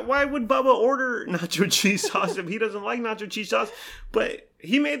why would Bubba order nacho cheese sauce if he doesn't like nacho cheese sauce? But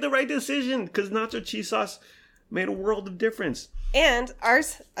he made the right decision because nacho cheese sauce made a world of difference. And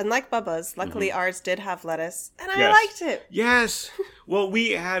ours, unlike Bubba's, luckily ours did have lettuce, and I liked it. Yes. Well,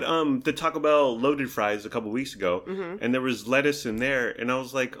 we had the Taco Bell loaded fries a couple weeks ago, and there was lettuce in there, and I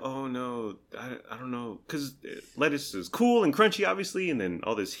was like, oh no, I don't know, because lettuce is cool and crunchy, obviously, and then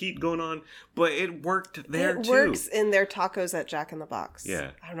all this heat going on, but it worked there too. It works in their tacos at Jack in the Box.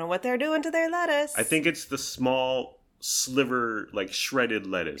 Yeah. I don't know what they're doing to their lettuce. I think it's the small sliver, like shredded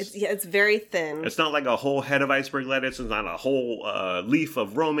lettuce. It's very thin. It's not like a whole head of iceberg lettuce. It's not a whole leaf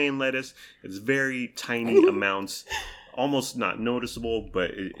of romaine lettuce. It's very tiny amounts, almost not noticeable, but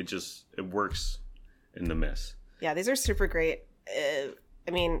it works in the mess. Yeah, these are super great.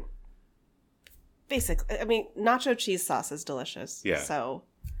 Nacho cheese sauce is delicious. Yeah. So,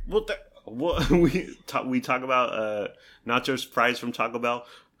 we talk about nachos fries from Taco Bell.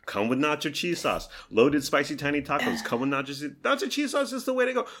 Come with nacho cheese sauce. Loaded spicy tiny tacos. Come with nacho cheese sauce is the way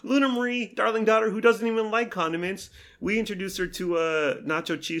to go. Luna Marie, darling daughter, who doesn't even like condiments, we introduced her to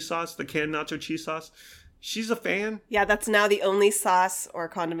nacho cheese sauce, the canned nacho cheese sauce. She's a fan. Yeah, that's now the only sauce or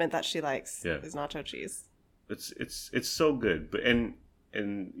condiment that she likes is nacho cheese. It's so good. But and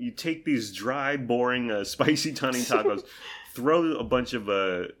you take these dry, boring, spicy tiny tacos, throw a bunch of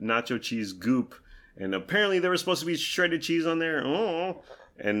nacho cheese goop, and apparently there was supposed to be shredded cheese on there. Oh.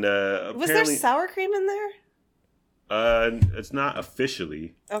 And was there sour cream in there? It's not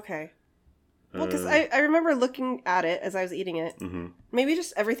officially. Okay. Well, because I remember looking at it as I was eating it. Mm-hmm. Maybe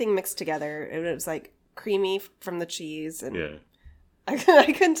just everything mixed together. It was like creamy from the cheese, and I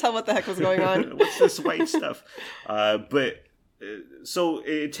couldn't tell what the heck was going on. What's this white stuff? So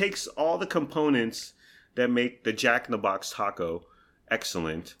it takes all the components that make the Jack in the Box taco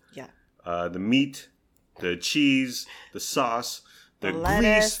excellent. Yeah. The meat, the cheese, the sauce, the grease,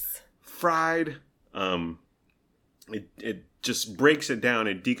 lettuce. fried. It just breaks it down,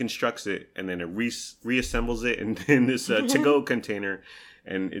 it deconstructs it, and then it reassembles it in this to-go container,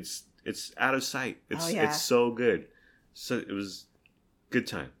 and it's out of sight. It's so good. So it was good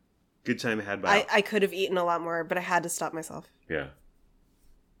time. Good time had by. I could have eaten a lot more, but I had to stop myself. Yeah.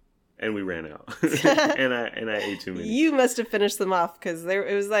 And we ran out. and I ate too many. You must have finished them off because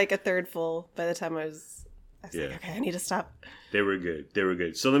it was like a third full by the time I was like, okay, I need to stop. They were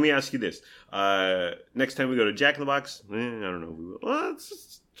good. So let me ask you this. Next time we go to Jack in the Box, I don't know. Well,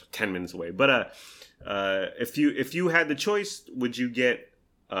 it's 10 minutes away. But if you had the choice, would you get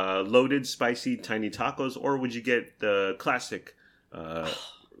loaded, spicy, tiny tacos, or would you get the classic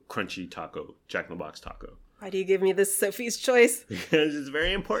crunchy taco, Jack in the Box taco? Why do you give me this Sophie's choice? Because it's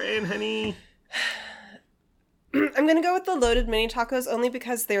very important, honey. I'm going to go with the loaded mini tacos only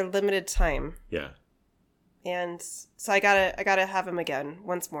because they're limited time. Yeah. And so I gotta have them again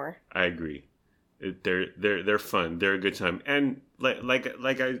once more. I agree. They're fun. They're a good time. And like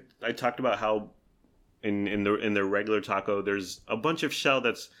I talked about how in the regular taco there's a bunch of shell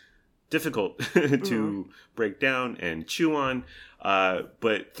that's difficult to break down and chew on.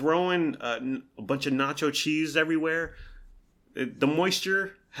 But throwing a bunch of nacho cheese everywhere, the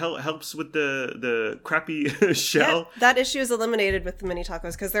moisture helps with the crappy shell. Yeah, that issue is eliminated with the mini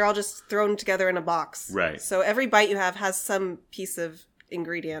tacos because they're all just thrown together in a box. Right. So every bite you have has some piece of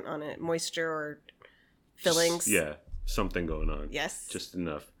ingredient on it, moisture or fillings. Yeah, something going on. Yes. Just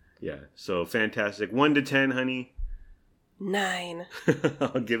enough. Yeah. So fantastic. 1 to 10, honey. 9.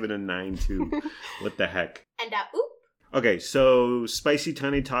 I'll give it a 9 too. What the heck? And oop. Okay, so spicy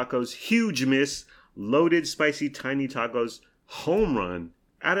tiny tacos, huge miss. Loaded spicy tiny tacos, home run.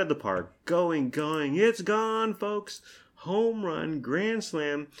 Out of the park. Going. It's gone, folks. Home run, grand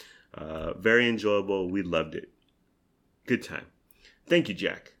slam. Very enjoyable. We loved it. Good time. Thank you,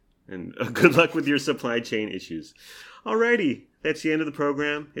 Jack. And good luck with your supply chain issues. Alrighty, that's the end of the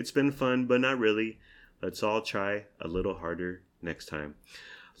program. It's been fun, but not really. Let's all try a little harder next time.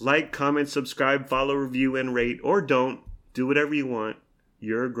 Like, comment, subscribe, follow, review, and rate. Or don't. Do whatever you want.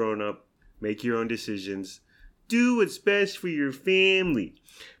 You're a grown-up. Make your own decisions. Do what's best for your family.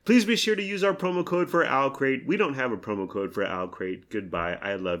 Please be sure to use our promo code for OwlCrate. We don't have a promo code for OwlCrate. Goodbye.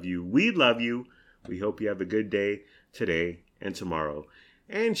 I love you. We love you. We hope you have a good day today and tomorrow.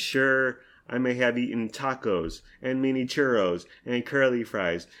 And sure, I may have eaten tacos and mini churros and curly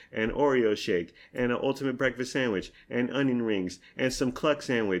fries and Oreo shake and an ultimate breakfast sandwich and onion rings and some cluck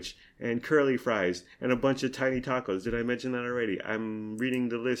sandwich and curly fries and a bunch of tiny tacos. Did I mention that already? I'm reading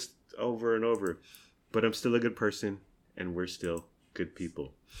the list over and over. But I'm still a good person, and we're still good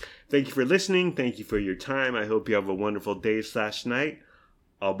people. Thank you for listening. Thank you for your time. I hope you have a wonderful day/night.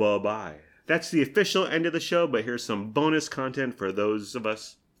 Bye-bye. That's the official end of the show, but here's some bonus content for those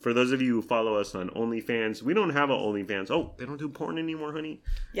of you who follow us on OnlyFans. We don't have an OnlyFans. Oh, they don't do porn anymore, honey?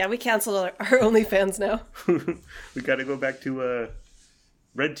 Yeah, we canceled our OnlyFans now. We got to go back to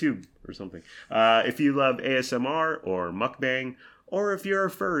RedTube or something. If you love ASMR or mukbang, or if you're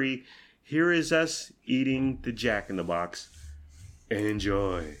a furry, here is us eating the Jack in the Box.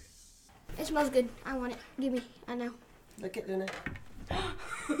 Enjoy. It smells good. I want it. Give me. I know. Look at Luna.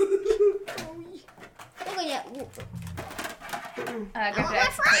 Look at that.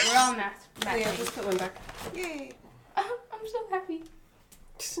 We're all masked. Yeah, just put one back. Yay. I'm so happy.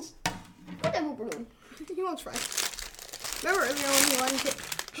 What that balloon? He wants fries. Remember earlier when he wanted it?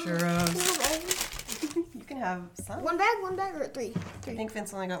 Churros. You can have some. One bag, or three? I think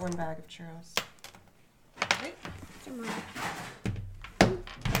Vince only got one bag of churros. Wait.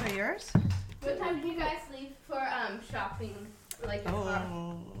 Are they yours? What time do you guys leave for shopping? Like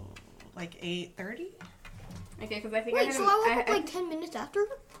like 8:30. Okay, because I think Wait, so I woke up like 10 minutes after?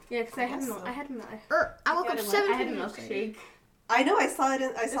 Yeah, because I had I woke up 7 I had a minutes milkshake. I know. I saw it.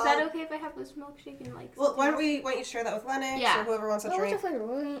 Is that okay if I have this milkshake and like? Well, why don't you share that with Lennox or whoever wants to drink?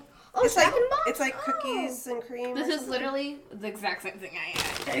 What's the flavor? It's like cookies and cream. This is literally the exact same thing I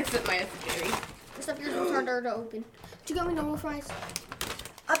had, except minus the dairy. Except yours was harder to open. Did you get me normal fries?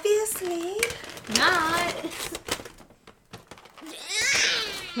 Obviously. Not.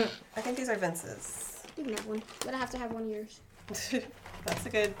 I think these are Vince's. You can have one, but I have to have one of yours. That's a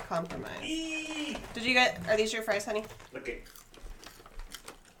good compromise. Did you get? Are these your fries, honey? Okay.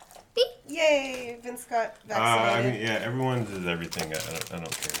 Beep. Yay! Vince got vaccinated. everyone does everything. I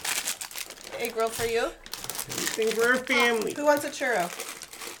don't care. Egg roll for you. Everything for our family. Who wants a churro?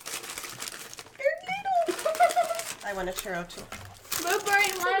 You're little. I want a churro too. Blueberry,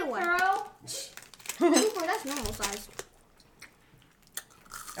 you want a churro? Blueberry, that's normal size.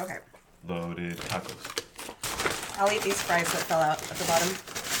 Okay. Loaded tacos. I'll eat these fries that fell out at the bottom.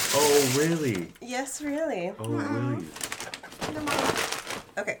 Oh, really? Yes, really. Oh, really?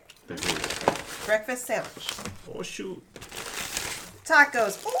 Okay. That is. Breakfast sandwich. Oh, shoot.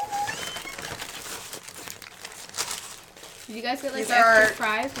 Tacos. Ooh. Did you guys get like These extra are-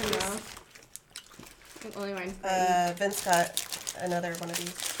 fries or no? I think only mine. Vince got another one of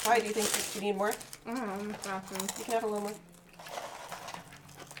these. Why do you think you need more? I'm awesome. You can have a little more.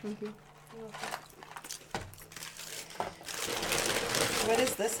 Thank you. What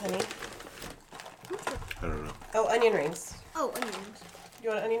is this, honey? I don't know. Oh, onion rings. Oh, onions. You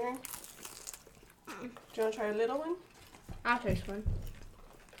want an onion ring? Do you want to try a little one? I'll taste one.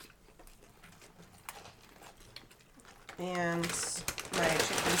 And my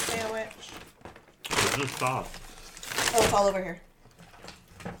chicken sandwich. It's just soft. Oh, it's all over here.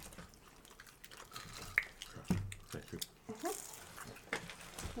 Thank you.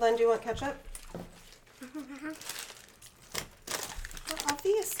 Len, do you want ketchup? Well,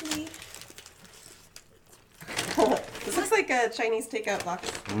 obviously. This looks like a Chinese takeout box.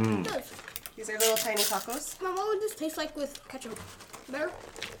 It does. These are little tiny tacos. Mom, what would this taste like with ketchup? Better?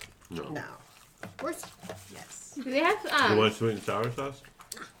 No. No. Worse? Yes. Do they have You want sweet and sour sauce?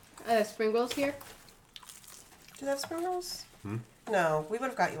 spring rolls here? Do they have spring rolls? No, we would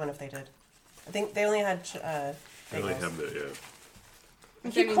have got you one if they did. I think they only had I egg only rolls. have the, yeah.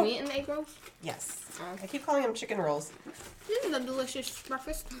 Is there any call- meat in the egg rolls? Yes. I keep calling them chicken rolls. This is a delicious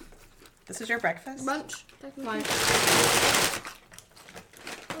breakfast. This is your breakfast? Brunch. technically. Fine.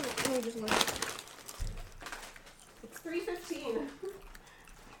 Oh, let me just look. It's 3:15.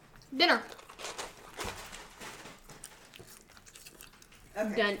 Dinner.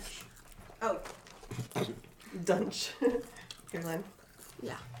 Okay. Dunch. Oh. Dunch. Here, Len.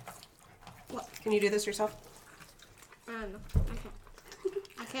 Yeah. What? Can you do this yourself? I don't know. I can't.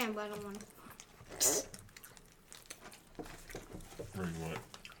 I can, but I don't want to. What do you want?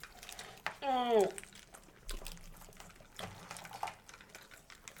 Oh.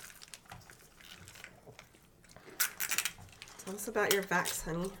 Tell us about your vax,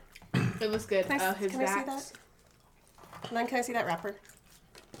 honey. It was good. Can I, His can I see backs. that? Len, can I see that wrapper?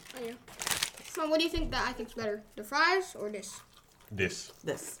 Oh, yeah. So, what do you think that I think's better? The fries or this? This.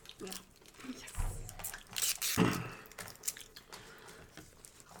 This.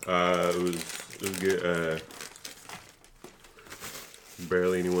 It was good.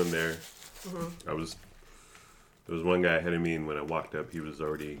 Barely anyone there. There was one guy ahead of me, and when I walked up, he was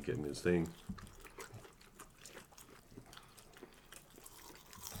already getting his thing.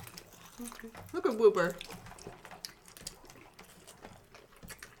 Look at Wooper.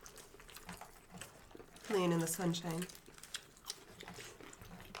 Playing in the sunshine.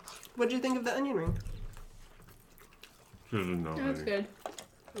 What did you think of the onion ring? No, It was good.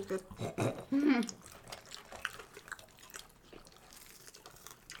 It was good.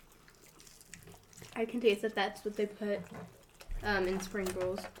 I can taste that that's what they put in spring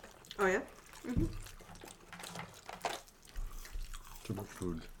rolls. Oh yeah? Too much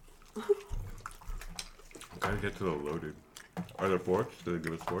food. Gotta get to the loaded. Are there forks? Do they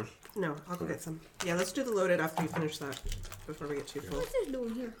give us forks? No, I'll go get some. Yeah, let's do the loaded after we finish that. Before we get too full. What's this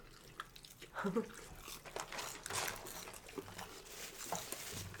doing here?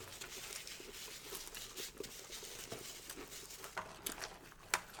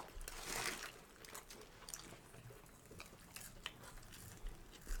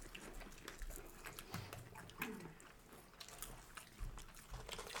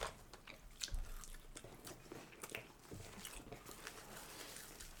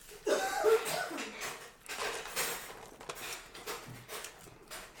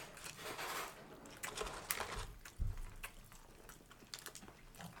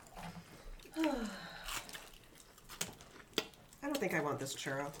 I don't think I want this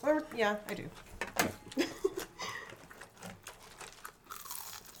churro. Or, yeah, I do.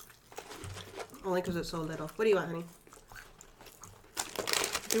 Only because it's so little. What do you want, honey?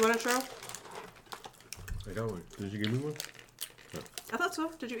 Do you want a churro? I got one. Did you give me one? I thought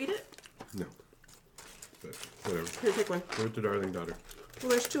so. Did you eat it? No. But whatever. Here, take one. Give it to darling daughter.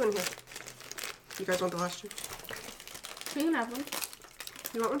 Well, there's two in here. You guys want the last two? You can have one.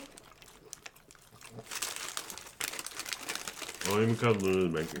 You want one? Only because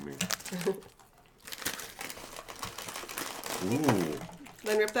Luna's making me. Ooh,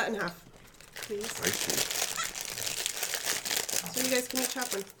 Then rip that in half, please. spicy. So you guys can each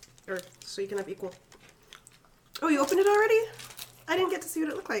have one. Or so you can have equal. Oh, you opened it already? I didn't get to see what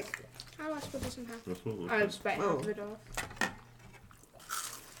it looked like. How do I split this in half? That's what it looks I'll like. just bite Whoa. half of it off.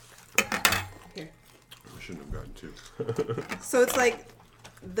 Here. I shouldn't have gotten two. So it's like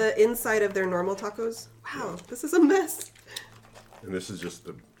the inside of their normal tacos. Wow, this is a mess. And this is just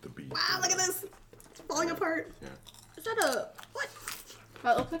the beef. Wow, look at this. It's falling apart. Yeah. Is that a what?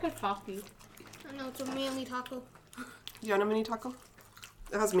 That looks like a coffee. I know it's a manly taco. Do you want a mini taco?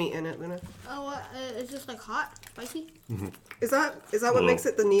 It has meat in it, Luna. Oh, what? Is this like hot, spicy? Is that what makes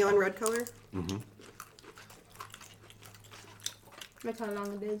it the neon red color? That's how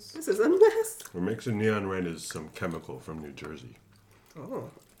long it is. This is a mess. What makes it neon red is some chemical from New Jersey. Oh,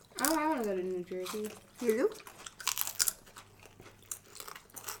 Oh, I want to go to New Jersey. you do?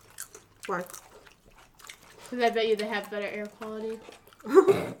 Why? Because I bet you they have better air quality.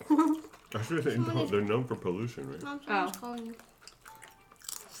 Actually, they're known for pollution, right? Mom, someone's calling you.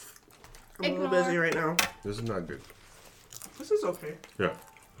 I'm a little Ignore. busy right now. This is not good. This is okay. Yeah.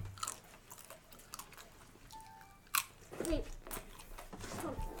 Wait.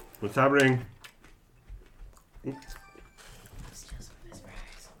 What's happening?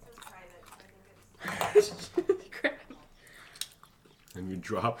 And you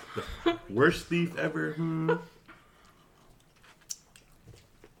drop the worst thief ever.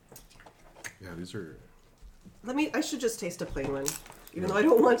 Yeah, these are. I should just taste a plain one, even though I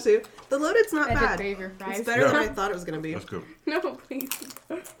don't want to. The loaded's not I bad. did gravy fries. It's better than Yeah. I thought it was gonna be. That's good. No, please.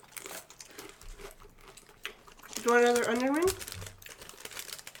 Do you want another onion ring?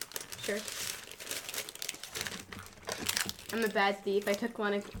 Sure. I'm a bad thief. I took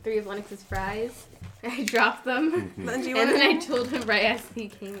 3 of Lennox's fries. I dropped them. Then do you And want? then I told him right as he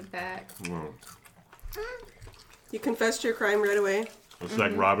came back. Wow. You confessed your crime right away. It's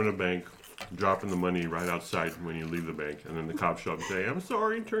like robbing a bank, dropping the money right outside when you leave the bank, and then the cops show up and say, "I'm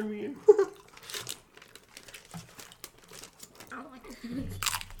sorry, turn me in." I don't like this.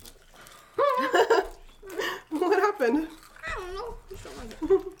 What happened? I don't know. I just don't like it.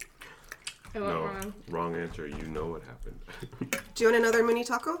 I went No, wrong. wrong answer. You know what happened. Do you want another mini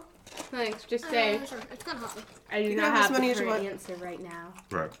taco? Thanks. Just say Sure. It's kind of hot. I do You can not have as have many the as you correct want. answer right now.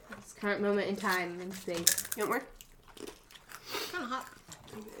 Right. This current moment in time and space. You want more? It's kind of hot.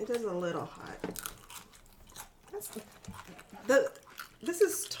 It is a little hot. This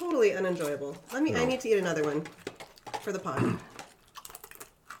is totally unenjoyable. I No. need to eat another one for the pod.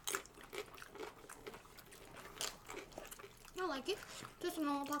 I like it. Just a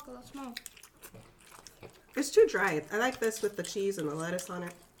normal taco that's small. It's too dry. I like this with the cheese and the lettuce on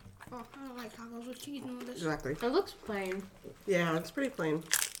it. Oh, I don't like tacos with cheese and all this. Exactly. It looks plain. Yeah, it's pretty plain.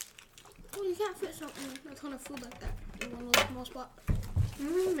 Oh, you can't fit something, a ton of food like that in one little small spot.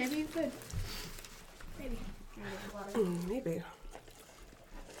 Maybe you could. Maybe. Maybe.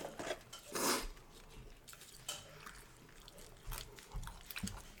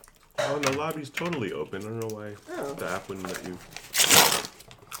 Oh, and the lobby's totally open. I don't know why Oh. the app wouldn't let you.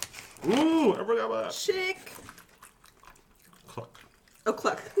 Ooh, I forgot about that. Chick. Cluck. Oh,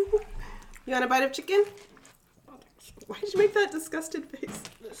 cluck. You want a bite of chicken? Why did you make that disgusted face?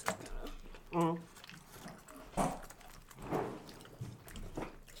 Mm.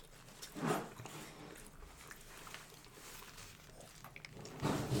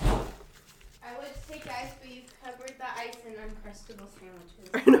 I would take ice, but you covered the ice in Uncrustable sandwiches.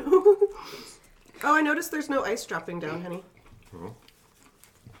 I know. Oh, I noticed there's no ice dropping down, honey. Oh.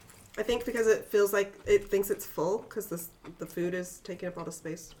 I think because it feels like it thinks it's full because the food is taking up all the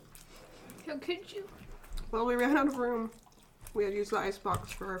space. How could you? Well, we ran out of room. We had used the ice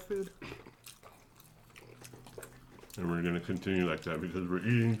box for our food. And we're gonna continue like that because we're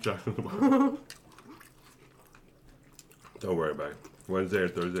eating Jack in the Box. Don't worry about it. Wednesday or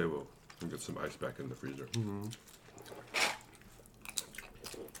Thursday we'll get some ice back in the freezer.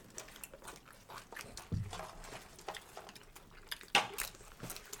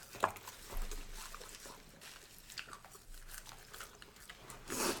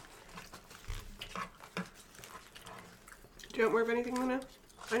 Do you want more of anything, Luna?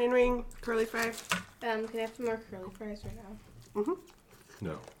 Onion ring, curly fry. Can I have some more curly fries right now? Mm-hmm.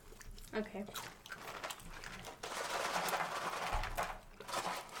 No. Okay.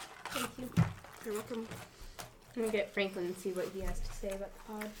 Thank you. You're welcome. I'm gonna get Franklin and see what he has to say about the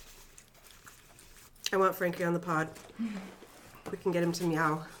pod. I want Frankie on the pod. We can get him to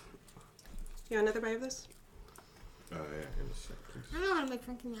meow. You want another bite of this? Yeah, in a sec, please. I know how to make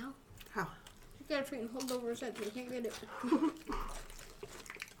Frankie meow. How? You gotta try and hold over his head so he can't get it.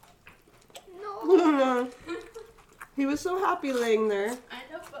 No. Luna. He was so happy laying there.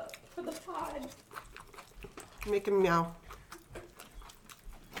 I know, but for the pod. Make him meow.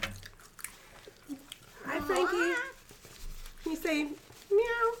 Hi, Frankie. Can you say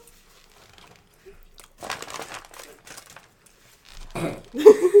meow?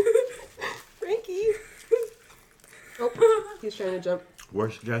 Frankie. Oh, he's trying to jump.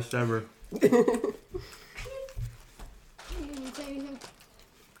 Worst guest ever. You didn't even say anything.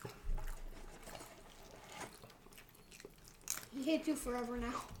 He hates you forever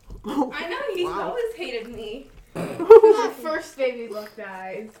now. I know, he's Wow. always hated me. That first baby look,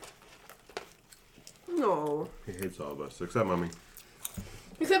 guys. No. He hates all of us, except Mommy.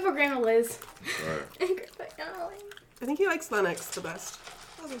 Except for Grandma Liz. Alright. And Grandpa Allie. I think he likes Lennox the best.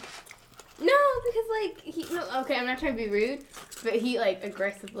 No, because okay, I'm not trying to be rude, but he like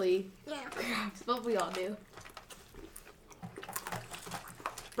aggressively Yeah. grabs, but we all do.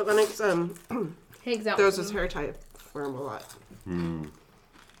 But Lennox Hangs out. throws with his him. hair tight for him a lot.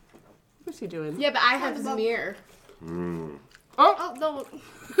 What's he doing? Yeah, but I have his mirror. Oh, no.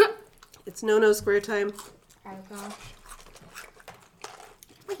 It's no square time. Oh gosh.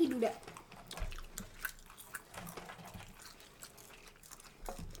 Why'd he do that?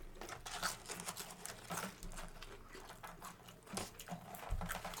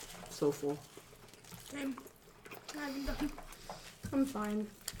 So full. I'm not even done. I'm fine.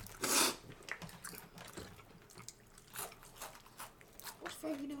 What's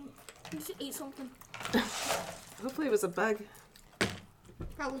Frankie doing? He just ate something. Hopefully it was a bug.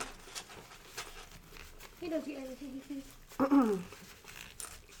 Probably. He does eat everything he sees.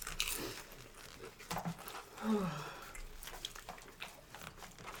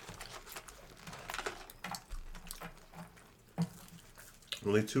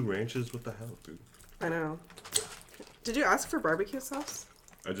 Only 2 ranches? What the hell, dude? I know. Did you ask for barbecue sauce?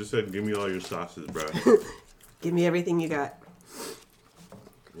 I just said, give me all your sauces, bro. Give me everything you got.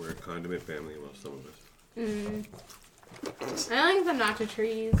 We're a condiment family, well, some of us. I like the nacho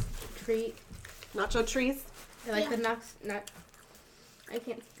treat. Nacho trees? I like the I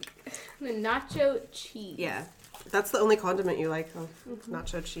can't speak. The nacho cheese. Yeah. That's the only condiment you like, huh?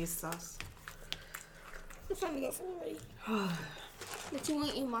 Nacho cheese sauce. It's time to get full already. But you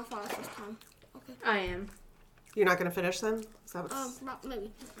won't eat my sauce this time. Okay. I am. You're not gonna finish them? Is that what's...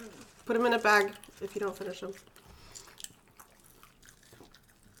 Maybe. Put them in a bag if you don't finish them.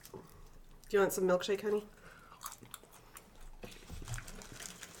 Do you want some milkshake, honey?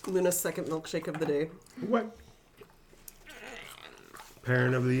 Luna's second milkshake of the day. What?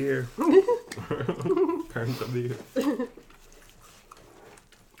 Parent of the year. Parent of the year.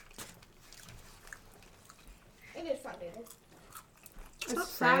 It is Friday. It's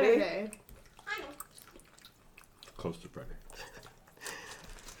It's Friday. Saturday. I know. Close to Friday.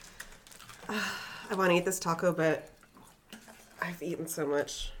 I want to eat this taco, but I've eaten so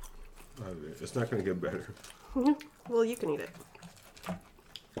much. It's not going to get better. Well, you can eat it.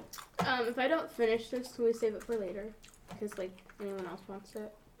 If I don't finish this, can we save it for later? Because like anyone else wants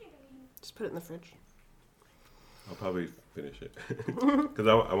it. Just put it in the fridge. I'll probably finish it. Because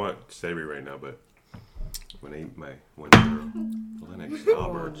I want savory right now, but when I eat my 1 euro Linux Oh,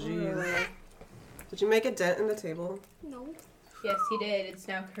 Albert. jeez. Did you make a dent in the table? No. Yes, he did. It's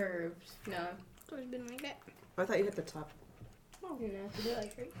now curved. No. It's always been like that. I thought you hit the top. Oh, you know, he did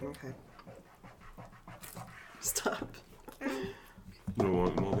like right here. Okay. Stop. You don't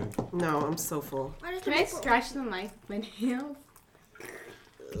want more than? No, I'm so full. Can I scratch the mic with my nails?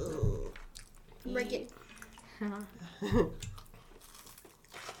 Break it.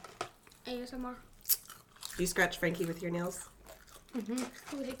 ASMR. Do you scratch Frankie with your nails? Who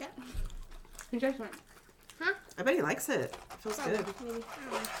would take that? Judgment. I bet he likes it. It feels Probably. good. Maybe.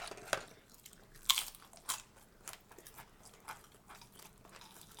 I don't know.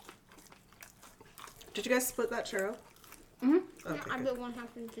 Did you guys split that churro? Mm-hmm. Okay, I good. built one half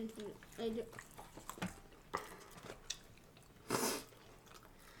and then I did.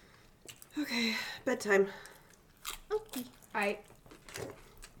 Okay, bedtime. Okay. I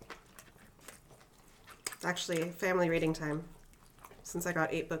It's actually family reading time. Since I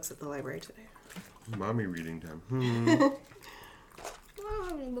got 8 books at the library today. Mommy reading time. Well, I don't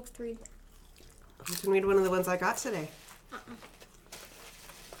have any books to read. You can read one of the ones I got today.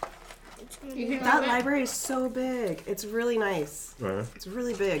 It's gonna You be can- That Okay. library is so big. It's really nice. Alright. It's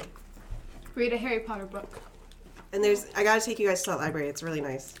really big. read a Harry Potter book. And I gotta take you guys to that library. It's really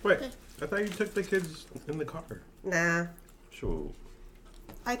nice. Wait, I thought you took the kids in the car. Nah. Sure.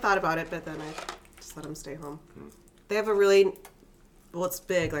 I thought about it, but then I just let them stay home. They have a really... Well, it's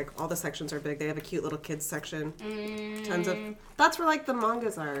big. Like, all the sections are big. They have a cute little kids section. Tons of... That's where, like, the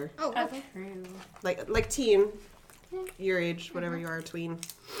mangas are. Oh, That's okay. true. Like teen. Your age, whatever you are, tween.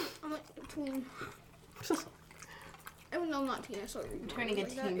 I'm like tween. Even though I'm not teen, I still read. Turning a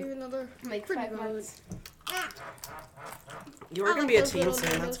like that, teen. even though they're Like pretty 5 good. months. Ah, You I are going to like be a those teen little soon.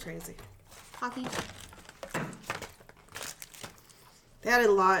 videos. That's crazy. hockey. They had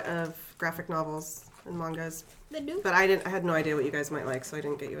a lot of graphic novels and mangas. They do? But I had no idea what you guys might like, so I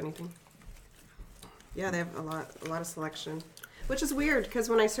didn't get you anything. Yeah, they have a lot of selection, which is weird because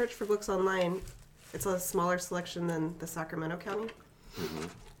when I search for books online, it's a smaller selection than the Sacramento County. Mm-hmm.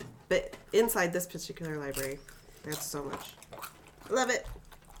 But inside this particular library, there's so much. Love it.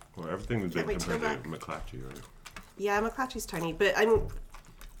 Well, everything was Can't big wait to go compared to back. McClatchy, right? Yeah, McClatchy's tiny, but I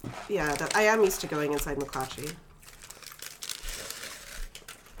am used to going inside McClatchy.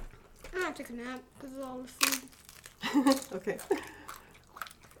 I'm gonna take a nap because of all the food. Okay.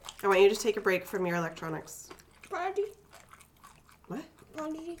 I want you to take a break from your electronics. Prodigy? What?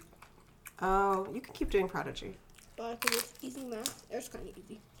 Prodigy? Oh, you can keep doing Prodigy. But because it's easy math, it's kind of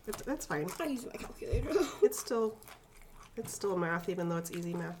easy. That's fine. I use my calculator though. It's still math, even though it's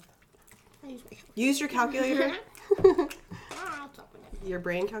easy math. I use my calculator. Use your calculator. I'll talk with it. Your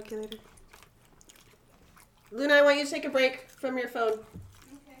brain calculator. Luna, I want you to take a break from your phone.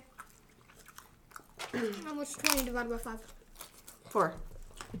 How much is 20 divided by 5? 4.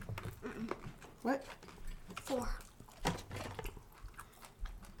 What? 4.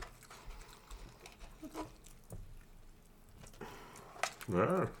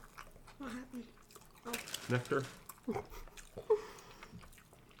 Ah, What happened? nectar.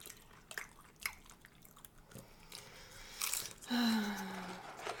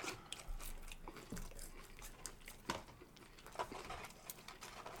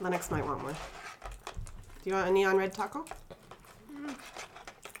 Lennox might want more. Do you want a neon red taco?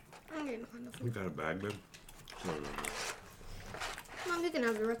 I'm getting kind of You food. got a bag, babe? No, no, no. Mom, you can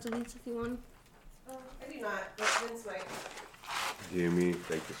have the rest of these if you want. I do not, but Vince might. Gimme,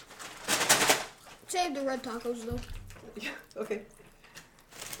 thank you. Save the red tacos though. Yeah, okay.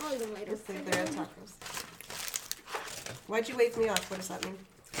 I'll eat them later. Let's save the red tacos. Why'd you wave me off? What does that mean?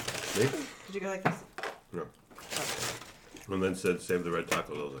 Me? Did you go like this? No. Oh. And then said save the red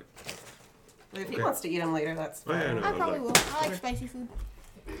tacos. I was like, Well, if he Okay. wants to eat them later, that's oh fine. yeah, I know. I probably was will. like, I like spicy food.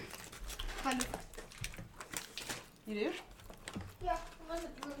 Kind of. You do? Yeah, I like it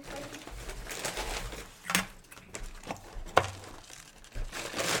really spicy.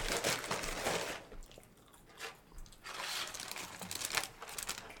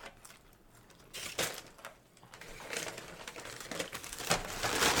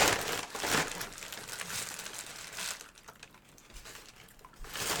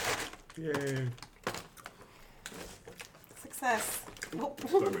 yay. Success. Oh.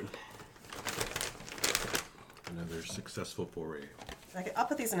 Started. Another successful foray. Okay, I'll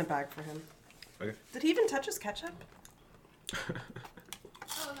put these in a bag for him. Okay. Did he even touch his ketchup?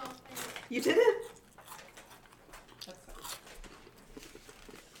 Oh no. You didn't? That's fine.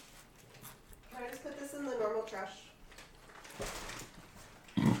 Can I just put this in the normal trash?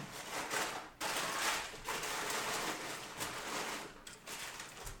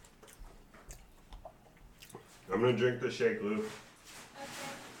 I'm gonna drink the shake, Lou. Okay.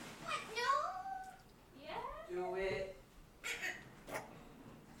 What? No. Yeah. Do it.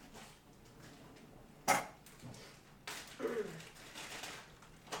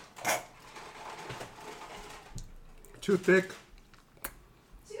 Too thick.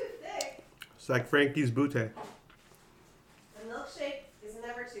 Too thick. It's like Frankie's Butte. A milkshake is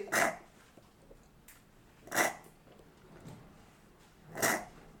never too thick.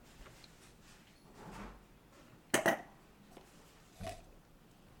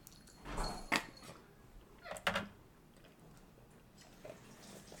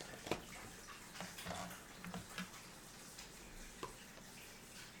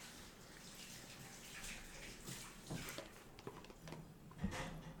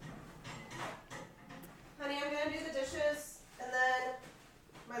 Honey, I'm gonna do the dishes and then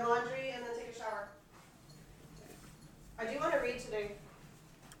my laundry and then take a shower. I do want to read today.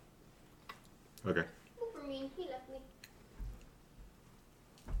 Okay. For me, he left me.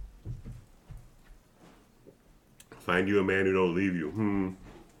 Find you a man who don't leave you.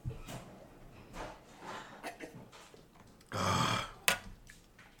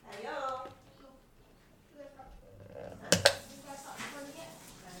 Hello.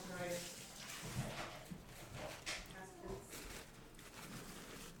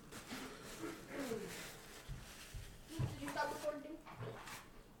 Did you stop recording?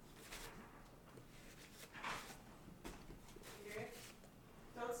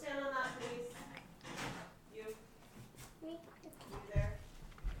 Don't stand on that, please. You. Me? You there.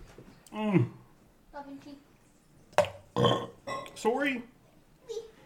 Love you, T. Sorry.